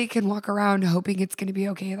Ashley can walk around hoping it's going to be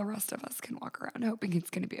okay, the rest of us can walk around hoping it's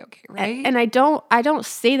going to be okay, right? And I don't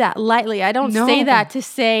say that lightly. I don't say that to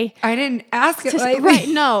say. I didn't ask it lightly. Right,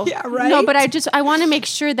 no. Yeah, right? No, but I want to make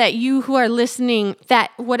sure that you who are listening,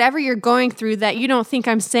 that whatever you're going through, that you don't think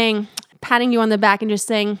I'm saying, patting you on the back and just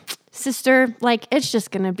saying, sister, like, it's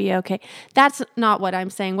just going to be okay. That's not what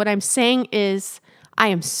I'm saying. What I'm saying is, I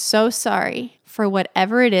am so sorry for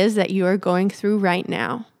whatever it is that you are going through right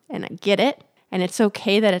now. And I get it. And it's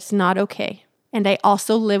okay that it's not okay. And I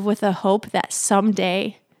also live with a hope that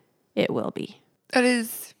someday it will be. That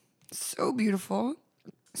is so beautiful.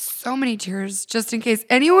 So many tears, just in case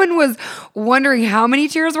anyone was wondering how many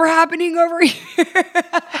tears were happening over here.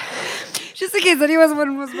 Just in case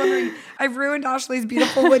anyone was wondering, I've ruined Ashley's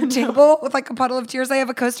beautiful wooden table with like a puddle of tears. I have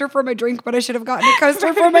a coaster for my drink, but I should have gotten a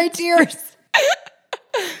coaster for my tears.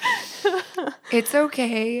 It's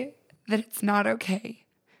okay that it's not okay,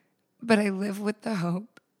 but I live with the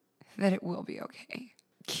hope that it will be okay.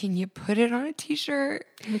 Can you put it on a t-shirt?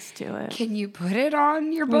 Let's do it. Can you put it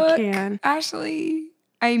on your book, Ashley?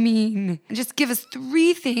 I mean, just give us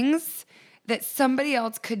 3 things that somebody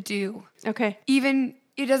else could do. Okay. Even,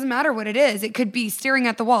 it doesn't matter what it is. It could be staring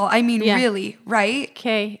at the wall. I mean, really, right?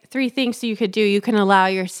 Okay. 3 things you could do. You can allow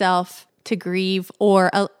yourself to grieve,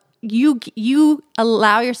 or you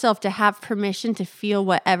allow yourself to have permission to feel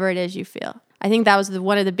whatever it is you feel. I think that was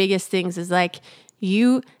one of the biggest things, is like,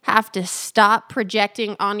 you have to stop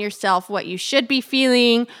projecting on yourself what you should be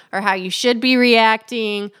feeling, or how you should be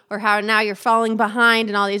reacting, or how now you're falling behind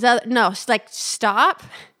and all these other. No, it's like, stop,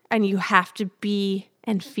 and you have to be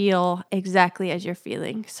and feel exactly as you're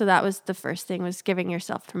feeling. So that was the first thing, was giving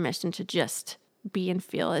yourself permission to just be and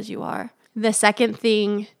feel as you are. The second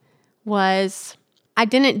thing was, I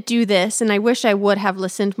didn't do this, and I wish I would have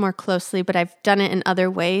listened more closely, but I've done it in other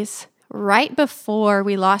ways. Right before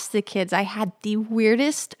we lost the kids, I had the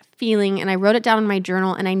weirdest feeling, and I wrote it down in my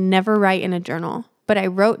journal, and I never write in a journal. But I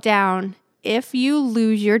wrote down, if you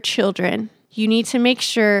lose your children, you need to make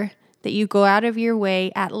sure that you go out of your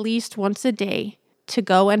way at least once a day to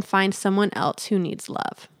go and find someone else who needs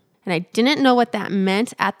love. And I didn't know what that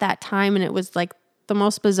meant at that time, and it was like the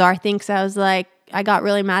most bizarre thing, because I was like, I got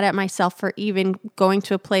really mad at myself for even going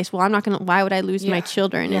to a place. Well, why would I lose my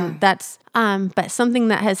children? Yeah. And that's, but something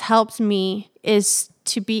that has helped me is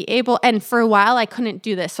to be able, and for a while I couldn't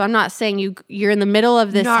do this. So I'm not saying you're in the middle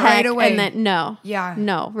of this not heck right away. And then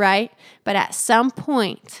no, right? But at some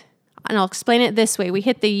point, and I'll explain it this way. We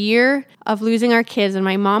hit the year of losing our kids, and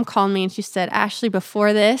my mom called me and she said, Ashley,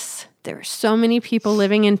 before this, there were so many people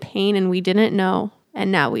living in pain and we didn't know,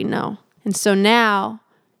 and now we know. And so now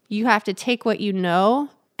you have to take what you know,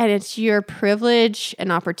 and it's your privilege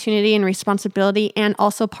and opportunity and responsibility, and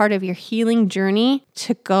also part of your healing journey,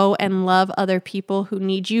 to go and love other people who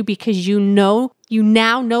need you, because you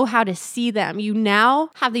now know how to see them. You now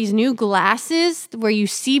have these new glasses where you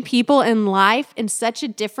see people in life in such a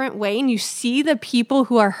different way, and you see the people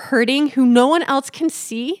who are hurting, who no one else can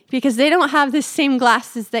see, because they don't have the same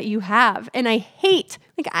glasses that you have. And I hate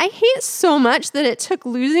so much that it took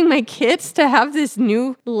losing my kids to have this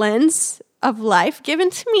new lens of life given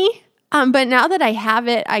to me. But now that I have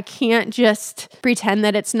it, I can't just pretend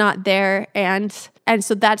that it's not there. And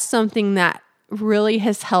so that's something that really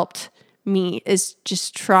has helped me, is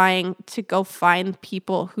just trying to go find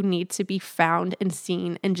people who need to be found and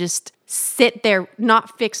seen, and just sit there,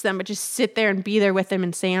 not fix them, but just sit there and be there with them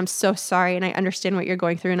and say, I'm so sorry, and I understand what you're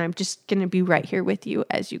going through, and I'm just going to be right here with you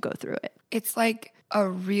as you go through it. It's like a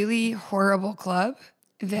really horrible club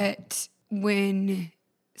that when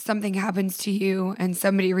something happens to you and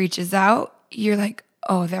somebody reaches out, you're like,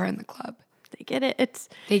 oh, they're in the club. They get it.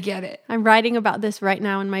 They get it. I'm writing about this right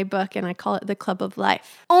now in my book, and I call it the Club of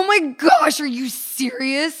Life. Oh my gosh, are you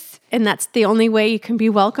serious? And that's the only way you can be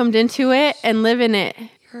welcomed into it and live in it.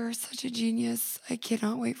 You're such a genius. I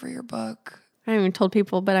cannot wait for your book. I haven't even told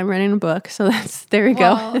people, but I'm writing a book. So there we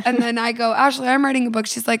go. And then I go, Ashley, I'm writing a book.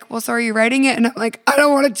 She's like, well, so are you writing it? And I'm like, I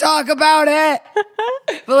don't want to talk about it.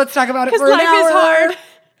 But let's talk about it for an hour. Life is hard.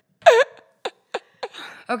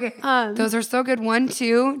 Okay. Those are so good. 1,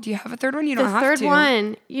 2. Do you have a third one? You don't have to. The third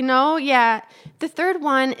one, the third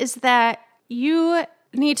one is that you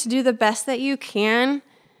need to do the best that you can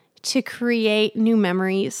to create new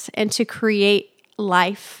memories and to create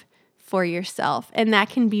life for yourself. And that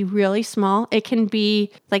can be really small. It can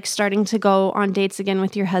be like starting to go on dates again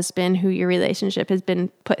with your husband, who your relationship has been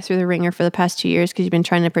put through the ringer for the past 2 years because you've been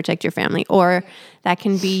trying to protect your family. Or that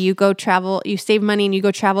can be you go travel, you save money and you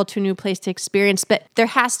go travel to a new place to experience. But there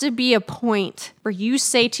has to be a point where you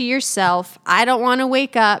say to yourself, I don't want to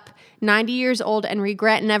wake up 90 years old and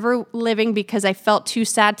regret never living because I felt too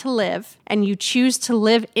sad to live. And you choose to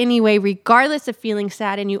live anyway, regardless of feeling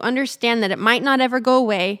sad. And you understand that it might not ever go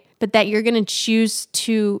away, but that you're going to choose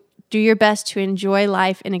to do your best to enjoy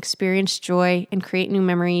life and experience joy and create new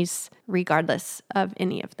memories, regardless of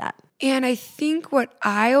any of that. And I think what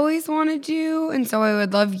I always want to do, and so I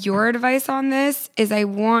would love your advice on this, is I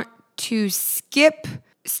want to skip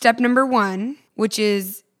step number 1, which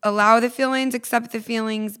is allow the feelings, accept the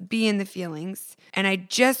feelings, be in the feelings. And I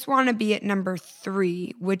just want to be at number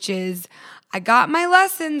 3, which is I got my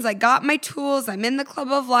lessons, I got my tools, I'm in the club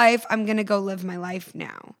of life, I'm going to go live my life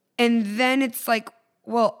now. And then it's like,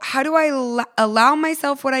 well, how do I allow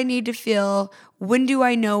myself what I need to feel? When do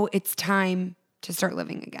I know it's time to start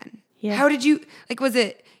living again? Yeah. How did you, was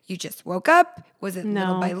it you just woke up? Was it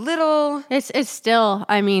little by little? It's still,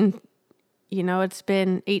 it's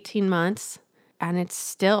been 18 months. And it's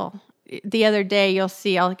still, the other day, you'll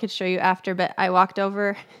see, I could show you after, but I walked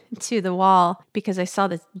over to the wall because I saw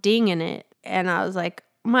this ding in it. And I was like,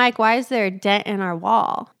 Mike, why is there a dent in our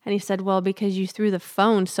wall? And he said, well, because you threw the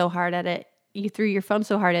phone so hard at it. You threw your phone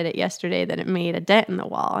so hard at it yesterday that it made a dent in the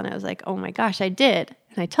wall. And I was like, oh my gosh, I did.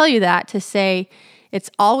 And I tell you that to say it's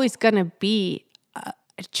always going to be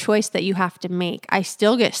a choice that you have to make. I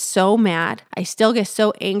still get so mad. I still get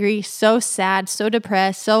so angry, so sad, so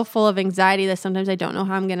depressed, so full of anxiety that sometimes I don't know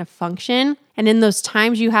how I'm going to function. And in those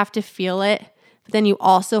times you have to feel it, but then you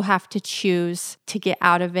also have to choose to get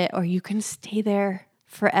out of it, or you can stay there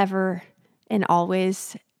forever and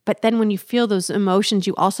always. But then when you feel those emotions,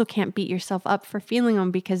 you also can't beat yourself up for feeling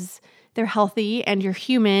them because they're healthy and you're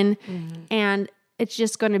human. And it's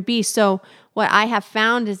just going to be. So what I have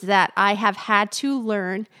found is that I have had to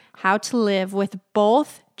learn how to live with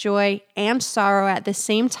both joy and sorrow at the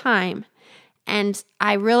same time. And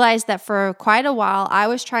I realized that for quite a while, I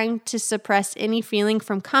was trying to suppress any feeling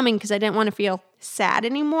from coming because I didn't want to feel sad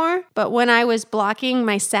anymore. But when I was blocking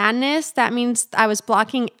my sadness, that means I was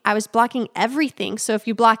blocking everything. So if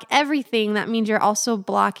you block everything, that means you're also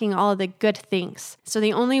blocking all of the good things. So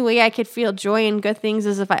the only way I could feel joy and good things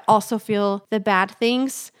is if I also feel the bad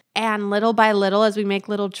things. And little by little, as we make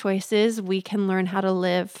little choices, we can learn how to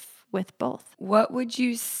live with both. What would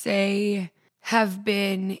you say have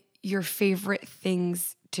been your favorite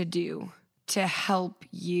things to do to help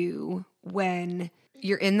you when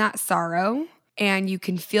you're in that sorrow and you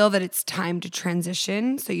can feel that it's time to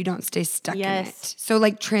transition so you don't stay stuck in it? So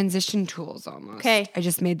like transition tools almost. Okay. I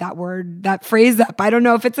just made that phrase up. I don't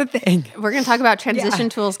know if it's a thing. We're going to talk about transition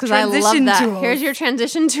tools because I love that. Tools. Here's your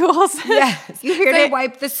transition tools. Yes. You heard I it.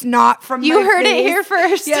 wipe the snot from You my heard face. it here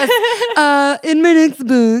first. Yes. In my next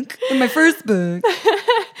book, in my first book.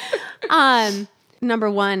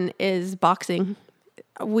 Number 1 is boxing.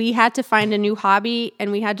 We had to find a new hobby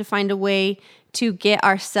and we had to find a way to get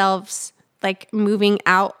ourselves like moving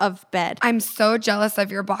out of bed. I'm so jealous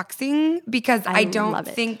of your boxing because I don't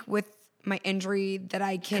think with my injury that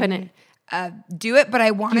I can do it, but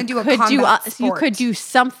I want to do a combat sport. You could do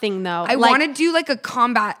something though. I want to do like a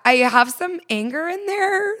combat. I have some anger in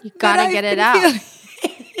there. You gotta get it out.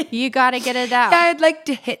 You gotta get it out. Yeah, I'd like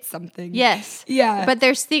to hit something. Yes. Yeah. But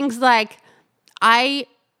there's things like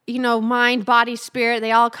mind, body, spirit,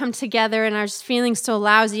 they all come together and I was feeling so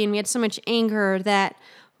lousy and we had so much anger that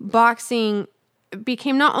boxing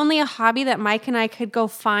became not only a hobby that Mike and I could go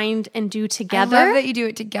find and do together. I love that you do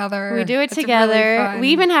it together. We do it That's together. really fun. We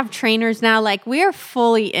even have trainers now. Like we are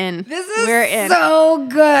fully in. We're in. So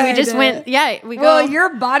good. We just went. Yeah, we go. Well,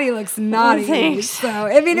 your body looks naughty. Thanks. So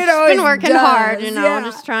I mean, it always been working does. hard.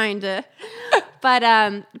 Just trying to. But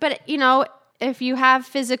if you have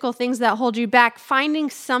physical things that hold you back, finding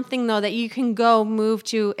something though that you can go move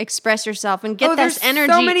to express yourself and get this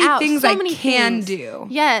energy out. So many things I can do.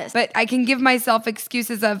 Yes. But I can give myself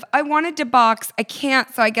excuses of, I wanted to box. I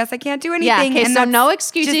can't, so I guess I can't do anything. Yeah, okay, and so no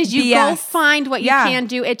excuses. You go find what you can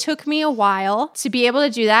do. It took me a while to be able to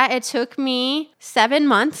do that. It took me 7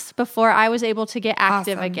 months before I was able to get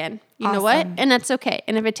active again. You know what? And that's okay.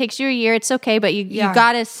 And if it takes you a year, it's okay. But you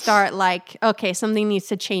got to start like, okay, something needs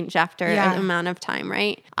to change after an amount of time,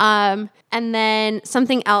 right? And then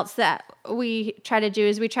something else that we try to do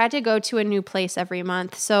is we try to go to a new place every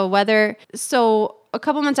month. So a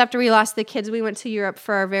couple months after we lost the kids, we went to Europe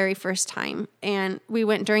for our very first time. And we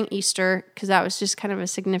went during Easter because that was just kind of a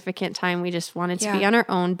significant time. We just wanted to be on our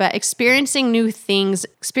own. But experiencing new things,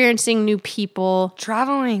 experiencing new people.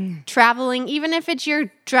 Traveling, even if it's you're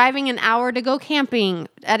driving an hour to go camping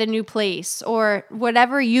at a new place or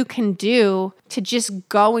whatever you can do to just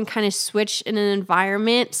go and kind of switch in an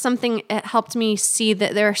environment. Something that helped me see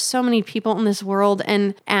that there are so many people in this world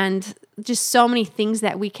and just so many things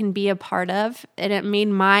that we can be a part of. And it made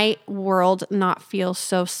my world not feel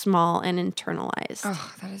so small and internalized.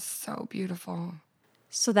 Oh, that is so beautiful.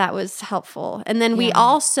 So that was helpful. And then we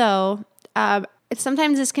also,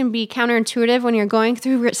 sometimes this can be counterintuitive when you're going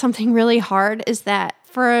through something really hard, is that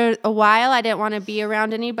for a while, I didn't want to be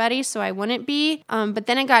around anybody, so I wouldn't be. But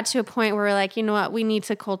then it got to a point where we're like, you know what? We need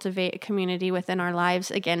to cultivate a community within our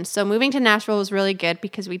lives again. So moving to Nashville was really good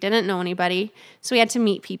because we didn't know anybody. So we had to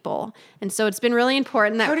meet people. And so it's been really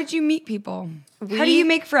important that... How did you meet people? How do you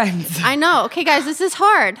make friends? I know. Okay, guys, this is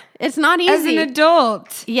hard. It's not easy. As an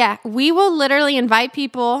adult. Yeah. We will literally invite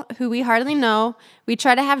people who we hardly know. We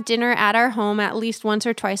try to have dinner at our home at least once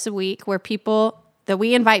or twice a week where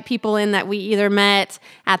we invite people in that we either met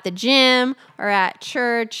at the gym or at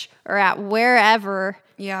church or at wherever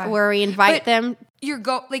where we invite them.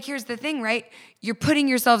 Here's the thing, right? You're putting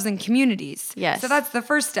yourselves in communities. Yes. So that's the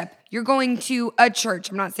first step. You're going to a church.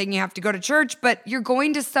 I'm not saying you have to go to church, but you're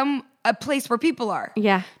going to a place where people are.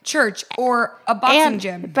 Yeah. Church or a boxing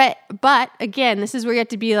gym. But again, this is where you have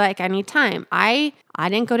to be like, I need time. I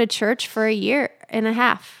didn't go to church for a year and a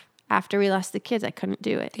half. After we lost the kids, I couldn't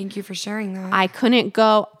do it. Thank you for sharing that. I couldn't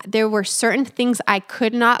go. There were certain things I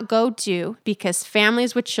could not go do because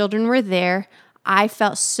families with children were there. I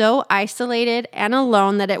felt so isolated and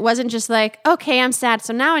alone that it wasn't just like, okay, I'm sad,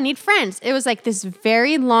 so now I need friends. It was like this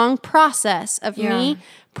very long process of me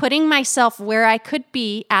putting myself where I could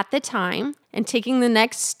be at the time and taking the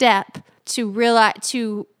next step to realize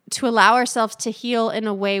to allow ourselves to heal in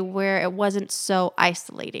a way where it wasn't so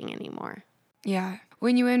isolating anymore. Yeah.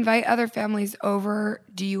 When you invite other families over,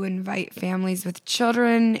 do you invite families with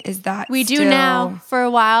children? Is that we do now? For a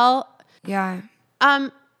while, yeah.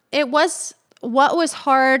 It was what was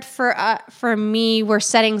hard for me were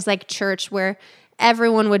settings like church where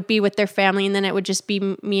everyone would be with their family and then it would just be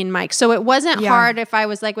me and Mike. So it wasn't hard if I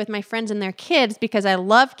was like with my friends and their kids because I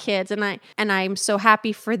love kids and I'm so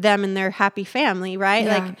happy for them and their happy family, right?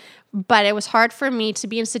 Yeah. But it was hard for me to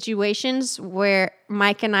be in situations where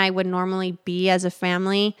Mike and I would normally be as a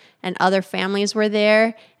family and other families were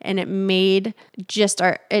there. And it made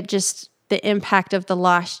the impact of the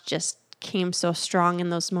loss just came so strong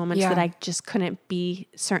in those moments that I just couldn't be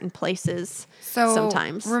certain places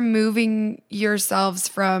sometimes. Removing yourselves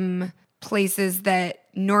from places that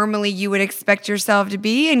normally you would expect yourself to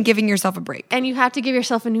be and giving yourself a break. And you have to give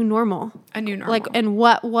yourself a new normal. And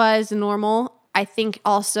what was normal, I think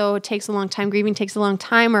also takes a long time. Grieving takes a long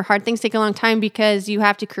time, or hard things take a long time because you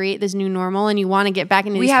have to create this new normal and you want to get back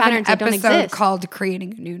into these patterns that don't exist. We have an episode called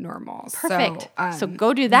Creating a New Normal. Perfect. So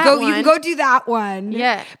go do that one. You can go do that one.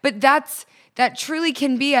 Yeah. But that truly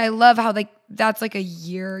can be, I love how that's like a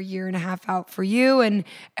year and a half out for you and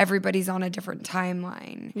everybody's on a different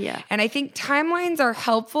timeline. Yeah. And I think timelines are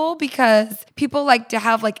helpful because people like to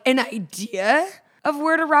have like an idea of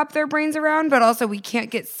where to wrap their brains around, but also we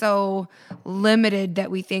can't get so limited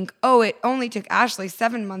that we think, oh, it only took Ashley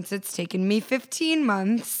 7 months. It's taken me 15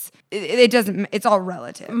 months. It doesn't, it's all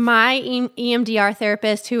relative. My EMDR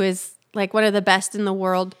therapist, who is like one of the best in the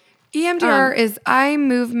world. EMDR is eye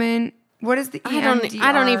movement. What is the EMDR?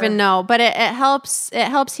 I don't even know, but it helps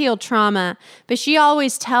heal trauma. But she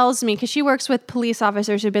always tells me, because she works with police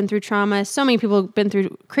officers who've been through trauma. So many people have been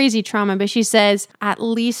through crazy trauma, but she says at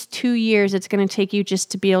least 2 years it's going to take you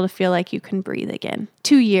just to be able to feel like you can breathe again.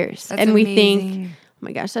 2 years. That's and amazing. We think, oh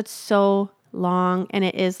my gosh, that's so long. And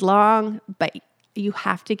it is long, but you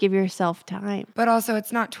have to give yourself time. But also,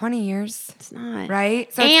 it's not 20 years. It's not.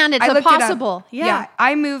 Right? So and it's a possible. Yeah.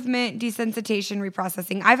 Eye movement, desensitization,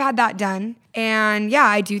 reprocessing. I've had that done. And yeah,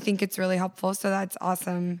 I do think it's really helpful. So that's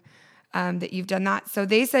awesome. that you've done that. So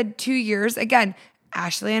they said 2 years. Again,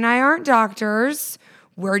 Ashley and I aren't doctors.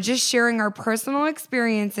 We're just sharing our personal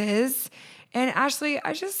experiences. And Ashley,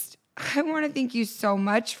 I want to thank you so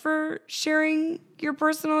much for sharing your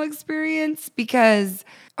personal experience, because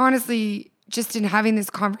honestly, just in having this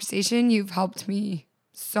conversation, you've helped me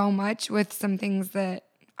so much with some things that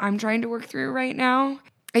I'm trying to work through right now.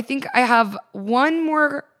 I think I have one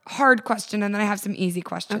more hard question and then I have some easy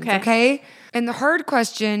questions, okay? And the hard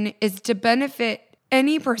question is to benefit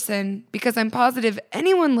any person, because I'm positive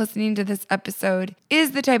anyone listening to this episode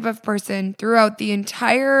is the type of person throughout the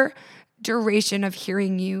entire duration of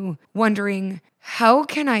hearing you wondering, how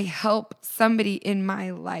can I help somebody in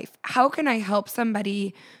my life? How can I help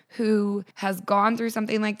somebody who has gone through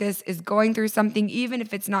something like this, is going through something, even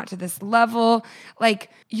if it's not to this level, like,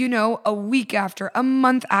 a week after, a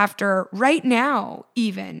month after, right now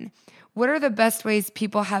even? What are the best ways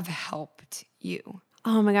people have helped you?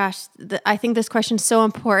 Oh my gosh. I think this question is so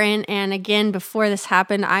important. And again, before this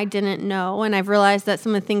happened, I didn't know. And I've realized that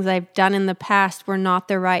some of the things I've done in the past were not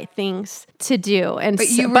the right things to do. And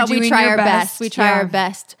but we try our best. We try our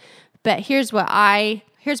best. But here's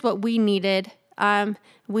what we needed.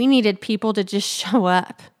 We needed people to just show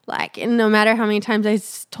up. And no matter how many times I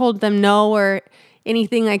told them no or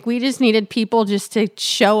anything, we just needed people just to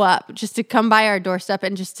show up, just to come by our doorstep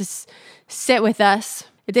and just to sit with us.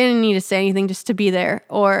 They didn't need to say anything, just to be there.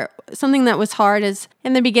 Or something that was hard is,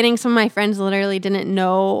 in the beginning, some of my friends literally didn't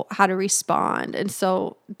know how to respond. And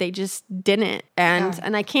so they just didn't.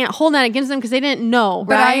 And I can't hold that against them because they didn't know,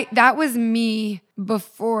 right? But that was me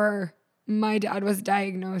before my dad was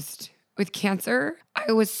diagnosed with cancer.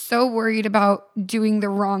 I was so worried about doing the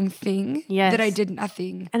wrong thing that I did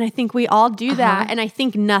nothing. And I think we all do that. And I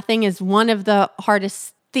think nothing is one of the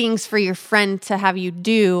hardest things for your friend to have you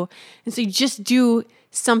do. And so you just do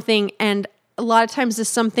something, and a lot of times the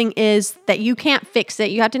something is that you can't fix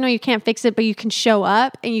it. You have to know you can't fix it, but you can show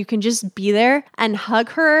up and you can just be there and hug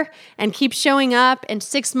her and keep showing up. And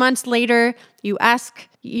 6 months later, you ask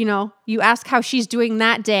how she's doing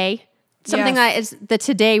that day. Something that is the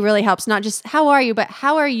today really helps. Not just how are you, but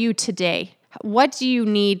how are you today? What do you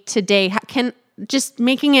need today? Just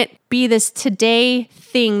making it be this today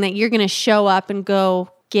thing that you're going to show up and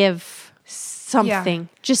go give something,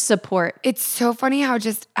 just support. It's so funny how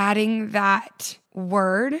just adding that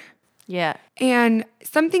word. Yeah. And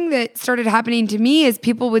something that started happening to me is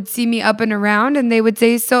people would see me up and around and they would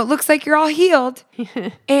say, so it looks like you're all healed.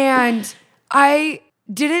 And I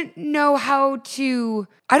didn't know how to,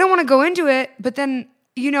 I don't want to go into it, but then,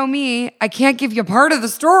 me, I can't give you part of the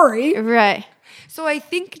story. Right. So I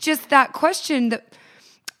think just that question,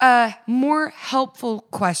 that more helpful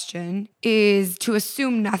question is to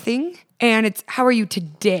assume nothing. And it's, how are you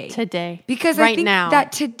today? Today. Because I think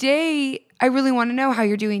that today, I really want to know how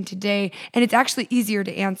you're doing today. And it's actually easier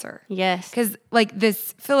to answer. Yes. Because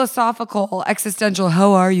this philosophical, existential,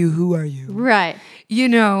 how are you, who are you? Right.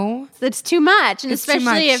 It's too much. And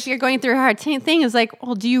especially if you're going through a hard thing, it's like,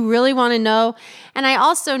 well, do you really want to know? And I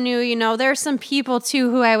also knew, there are some people too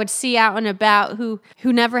who I would see out and about who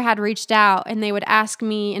never had reached out, and they would ask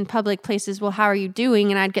me in public places, well, how are you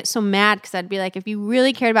doing? And I'd get so mad because I'd be like, if you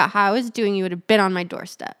really cared about how I was doing, you would have been on my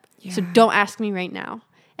doorstep. Yeah. So don't ask me right now.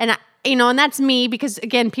 And and that's me, because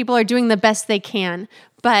again, people are doing the best they can,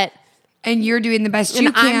 and you're doing the best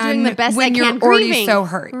you can. I'm doing the best when I can. You're already so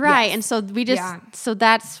hurt, right? Yes. And so so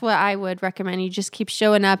that's what I would recommend. You just keep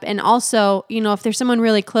showing up, and also, if there's someone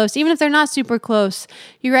really close, even if they're not super close,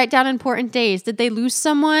 you write down important days. Did they lose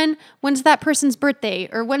someone? When's that person's birthday?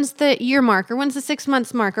 Or when's the year mark? Or when's the 6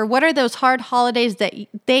 months mark? Or what are those hard holidays that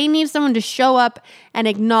they need someone to show up and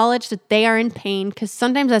acknowledge that they are in pain? Because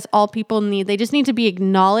sometimes that's all people need. They just need to be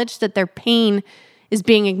acknowledged that their pain is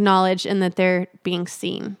being acknowledged and that they're being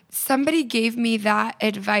seen. Somebody gave me that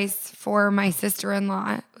advice for my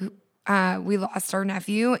sister-in-law. We lost our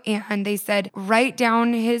nephew, and they said, write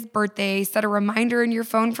down his birthday, set a reminder in your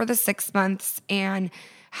phone for the 6 months, and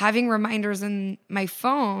having reminders in my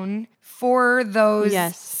phone for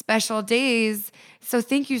those special days. So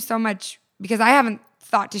thank you so much, because I haven't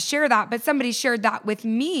thought to share that, but somebody shared that with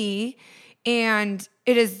me. And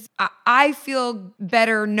I feel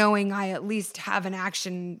better knowing I at least have an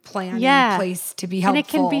action plan in place to be helpful. And it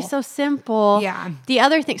can be so simple. Yeah. The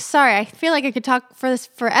other thing, sorry, I feel like I could talk for this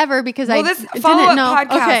forever because this follow-up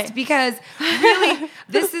podcast, because really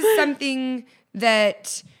this is something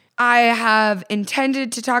that I have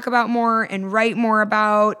intended to talk about more and write more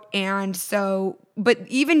about. And so, but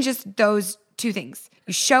even just those two things,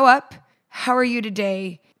 you show up, how are you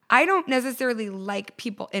today? I don't necessarily like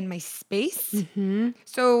people in my space. Mm-hmm.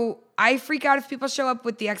 So I freak out if people show up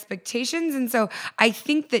with the expectations. And so I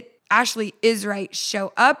think that Ashley is right,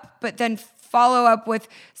 show up, but then follow up with,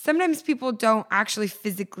 sometimes people don't actually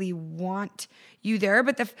physically want you there,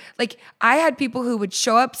 but I had people who would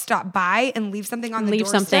show up, stop by, and leave something on the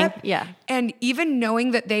doorstep. Yeah. And even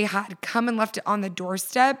knowing that they had come and left it on the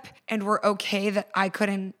doorstep and were okay that I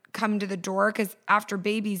couldn't come to the door, because after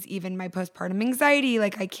babies, even my postpartum anxiety,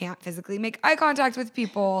 like I can't physically make eye contact with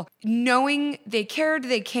people. Knowing they cared,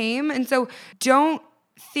 they came. And so don't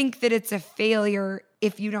think that it's a failure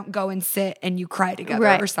if you don't go and sit and you cry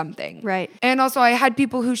together or something. Right. And also I had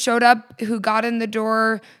people who showed up, who got in the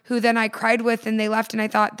door, who then I cried with and they left. And I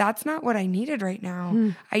thought, that's not what I needed right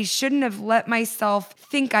now. I shouldn't have let myself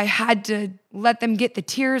think I had to let them get the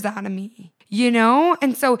tears out of me, you know?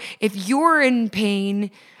 And so if you're in pain,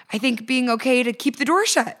 I think being okay to keep the door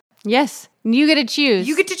shut. Yes. You get to choose.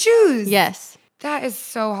 You get to choose. Yes. That is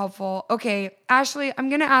so helpful. Okay, Ashley, I'm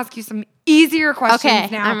going to ask you some easier questions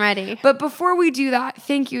now. I'm ready. But before we do that,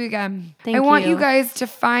 thank you again. Thank I want you. you guys to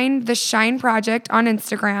find the Shine Project on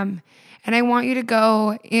Instagram, and I want you to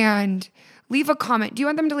go and leave a comment. Do you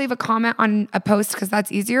want them to leave a comment on a post because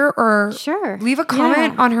that's easier? Or Sure. leave a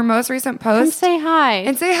comment on her most recent post. Come say hi.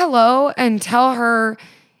 And say hello and tell her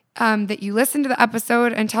that you listened to the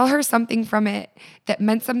episode, and tell her something from it that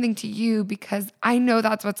meant something to you, because I know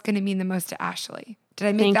that's what's going to mean the most to Ashley. Did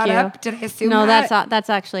I make Thank that you. up? Did I assume No, that? that's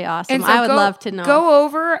actually awesome. And so I would love to know. Go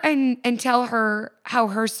over and tell her how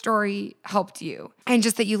her story helped you, and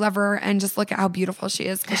just that you love her, and just look at how beautiful she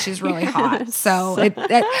is, because she's really hot. So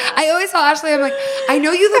I always tell Ashley, I'm like, I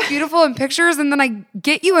know you look beautiful in pictures, and then I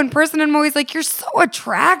get you in person, and I'm always like, you're so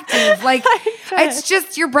attractive. Like, it's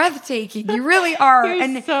just, you're breathtaking. You really are. You're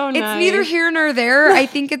and so it's nice. neither here nor there. I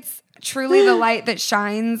think it's truly the light that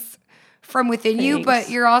shines from within you, but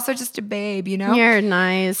you're also just a babe, you know? You're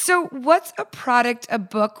nice. So what's a product, a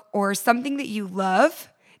book, or something that you love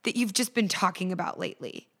that you've just been talking about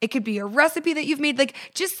lately? It could be a recipe that you've made, like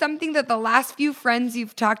just something that the last few friends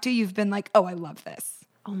you've talked to, you've been like, oh, I love this.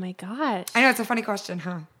 Oh my gosh. I know it's a funny question,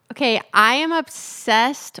 huh? Okay, I am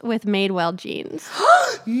obsessed with Madewell jeans.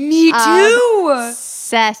 Me too.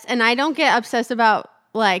 Obsessed. And I don't get obsessed about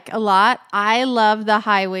like a lot. I love the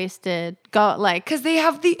high-waisted. Because they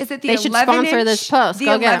have is it the they should 11 sponsor inch, this post. The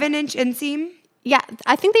Go get 'em. 11-inch inseam? Yeah,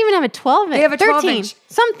 I think they even have a 12 inch. They have a 12 13, inch.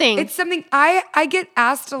 something. It's something I get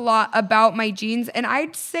asked a lot about my jeans, and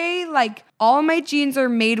I'd say like all my jeans are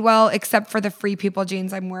Madewell except for the Free People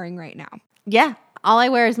jeans I'm wearing right now. Yeah. All I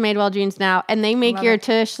wear is Madewell jeans now, and they make your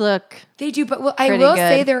tush look. They do, but I pretty will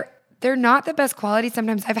good. say they're not the best quality.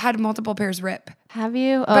 Sometimes I've had multiple pairs rip, Have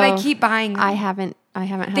you? but I keep buying them. I haven't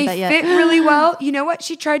had They that yet. fit really well. You know what?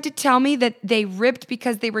 She tried to tell me that they ripped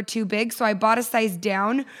because they were too big, so I bought a size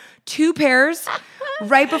down, 2 pairs,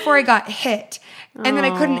 right before I got hit, and then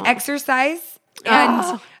I couldn't exercise,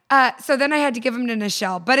 and so then I had to give them to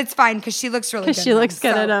Nichelle, but it's fine because she looks really good. She looks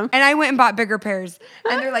good at them. And I went and bought bigger pairs,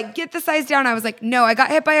 and they're like, "Get the size down." I was like, "No, I got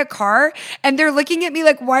hit by a car," and they're looking at me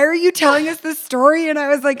like, "Why are you telling us this story?" And I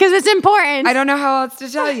was like, Because it's important. I don't know how else to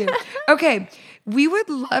tell you. Okay. We would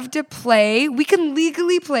love to play. We can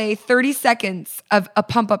legally play 30 seconds of a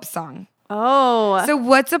pump up song. Oh. So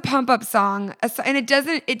what's a pump up song? And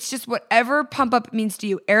it's just whatever pump up means to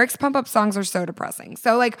you. Eric's pump up songs are so depressing.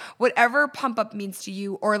 So like whatever pump up means to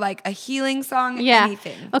you, or like a healing song,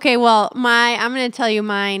 anything. Okay, well, I'm going to tell you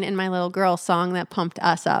mine and my little girl song that pumped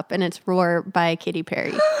us up, and it's Roar by Katy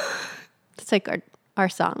Perry. It's like our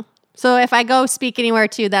song. So if I go speak anywhere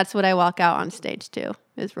too, that's what I walk out on stage to,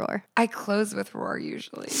 is Roar. I close with Roar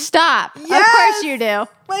usually. Stop. Yes! Of course you do.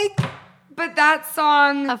 But that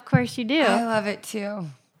song, Of course you do. I love it too.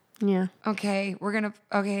 Yeah. Okay,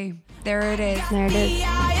 there it is. There it is.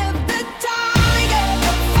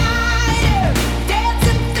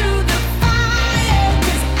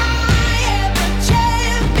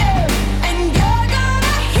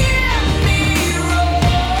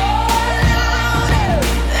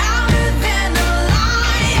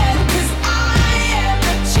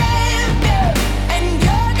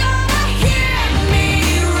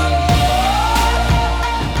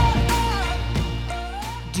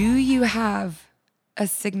 Do you have a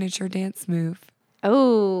signature dance move?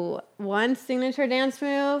 Oh, one signature dance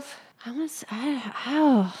move.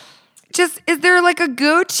 Just, is there like a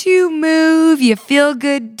go-to move you feel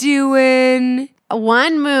good doing?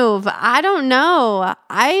 One move. I don't know.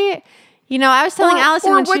 I was telling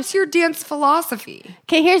Allison or when what's your dance philosophy?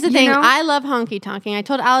 Okay, here's the thing. know? I love honky tonking. I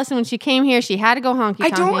told Allison when she came here, she had to go honky tonking. I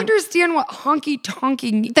don't understand what honky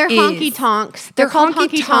tonking They're is. honky tonks. They're called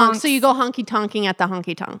honky tonks. So you go honky tonking at the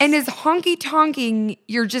honky tonks. And is honky tonking,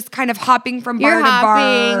 you're just kind of hopping from bar You're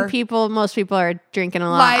to bar. Most people are drinking a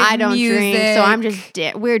lot. Live I don't drink, so I'm just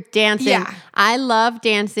we're dancing. Yeah. I love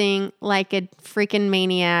dancing like a freaking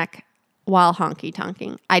maniac while honky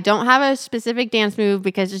tonking. I don't have a specific dance move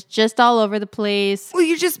because it's just all over the place. Well,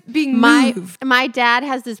 you're just being moved. My dad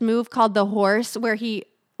has this move called the horse where he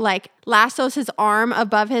lassos his arm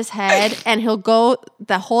above his head and he'll go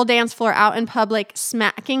the whole dance floor out in public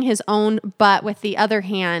smacking his own butt with the other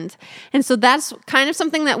hand. And so that's kind of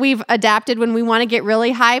something that we've adapted when we want to get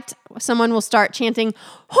really hyped. Someone will start chanting,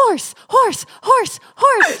 horse, horse, horse,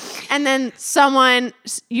 horse. And then someone,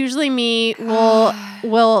 usually me,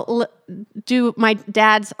 will do my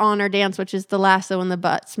dad's honor dance, which is the lasso and the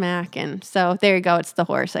butt smack. And so there you go. It's the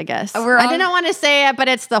horse, I guess. I didn't want to say it, but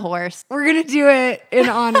it's the horse. We're going to do it in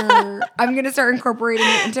honor. I'm going to start incorporating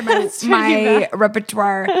it into my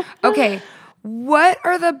repertoire. Okay. What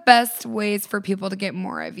are the best ways for people to get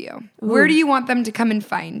more of you? Where do you want them to come and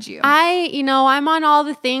find you? I'm on all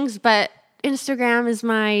the things, but Instagram is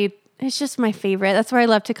it's just my favorite. That's where I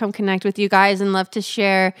love to come connect with you guys and love to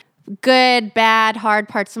share good, bad, hard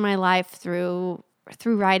parts of my life through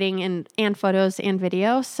writing and photos and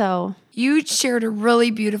video. So you shared a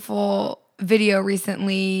really beautiful video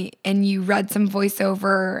recently and you read some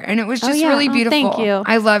voiceover and it was just really beautiful. Thank you.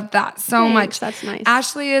 I loved that so much. That's nice.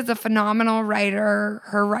 Ashley is a phenomenal writer.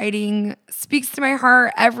 Her writing speaks to my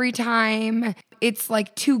heart every time. It's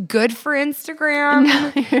like too good for Instagram.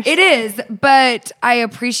 No, it is, but I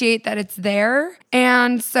appreciate that it's there.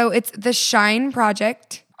 And so it's The Shine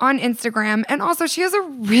Project on Instagram. And also she has a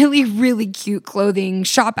really, really cute clothing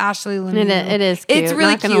shop, Ashley Lemieux. It is cute. It's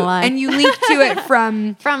really cute. Lie. And you link to it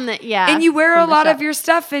from and you wear a lot of your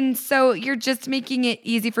stuff. And so you're just making it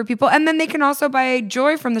easy for people. And then they can also buy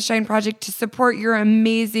Joy from The Shine Project to support your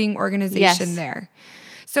amazing organization there.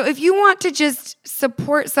 So if you want to just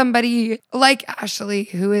support somebody like Ashley,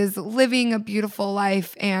 who is living a beautiful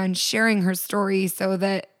life and sharing her story so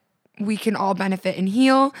that we can all benefit and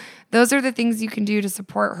heal, those are the things you can do to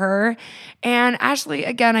support her. And Ashley,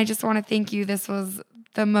 again, I just want to thank you. This was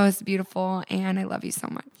the most beautiful, and I love you so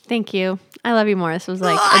much. Thank you. I love you more. This was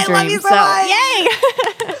like a dream. I love you so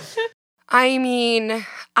much. Yay! I mean,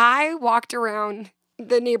 I walked around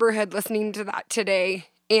the neighborhood listening to that today.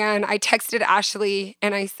 And I texted Ashley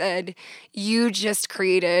and I said, you just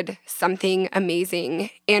created something amazing.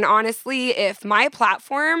 And honestly, if my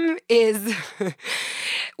platform is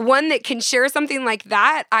one that can share something like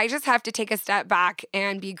that, I just have to take a step back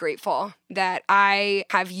and be grateful that I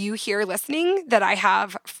have you here listening, that I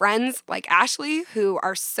have friends like Ashley who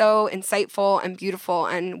are so insightful and beautiful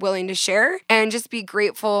and willing to share, and just be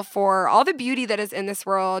grateful for all the beauty that is in this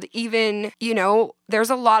world. Even, there's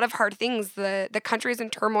a lot of hard things. The country's in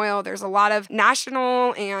turmoil. There's a lot of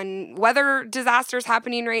national and weather disasters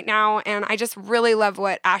happening right now. And I just really love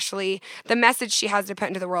what Ashley, the message she has to put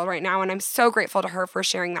into the world right now. And I'm so grateful to her for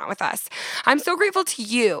sharing that with us. I'm so grateful to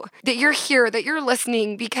you that you're here, that you're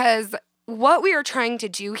listening, because what we are trying to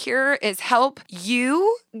do here is help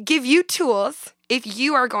you, give you tools if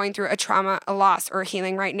you are going through a trauma, a loss, or a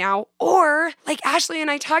healing right now, or like Ashley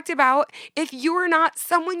and I talked about, if you're not,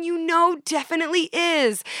 someone you know definitely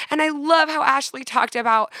is. And I love how Ashley talked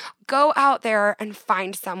about go out there and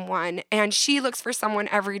find someone. And she looks for someone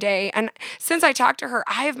every day. And since I talked to her,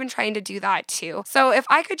 I have been trying to do that too. So if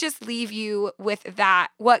I could just leave you with that,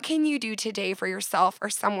 what can you do today for yourself or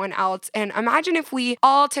someone else? And imagine if we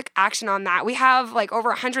all took action on that. We have like over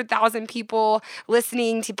 100,000 people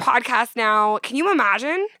listening to podcasts now. Can you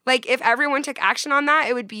imagine? Like if everyone took action on that,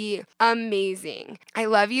 it would be amazing. I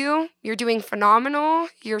love you. You're doing phenomenal.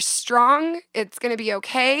 You're strong. It's going to be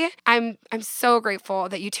okay. I'm so grateful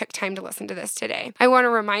that you took time to listen to this today. I want to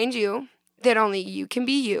remind you that only you can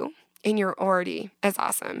be you, and you're already as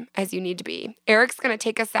awesome as you need to be. Eric's going to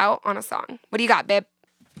take us out on a song. What do you got, babe?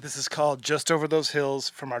 This is called Just Over Those Hills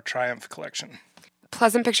from our Triumph collection.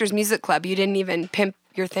 Pleasant Pictures Music Club. You didn't even pimp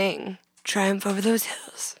your thing. Triumph over those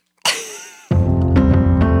hills.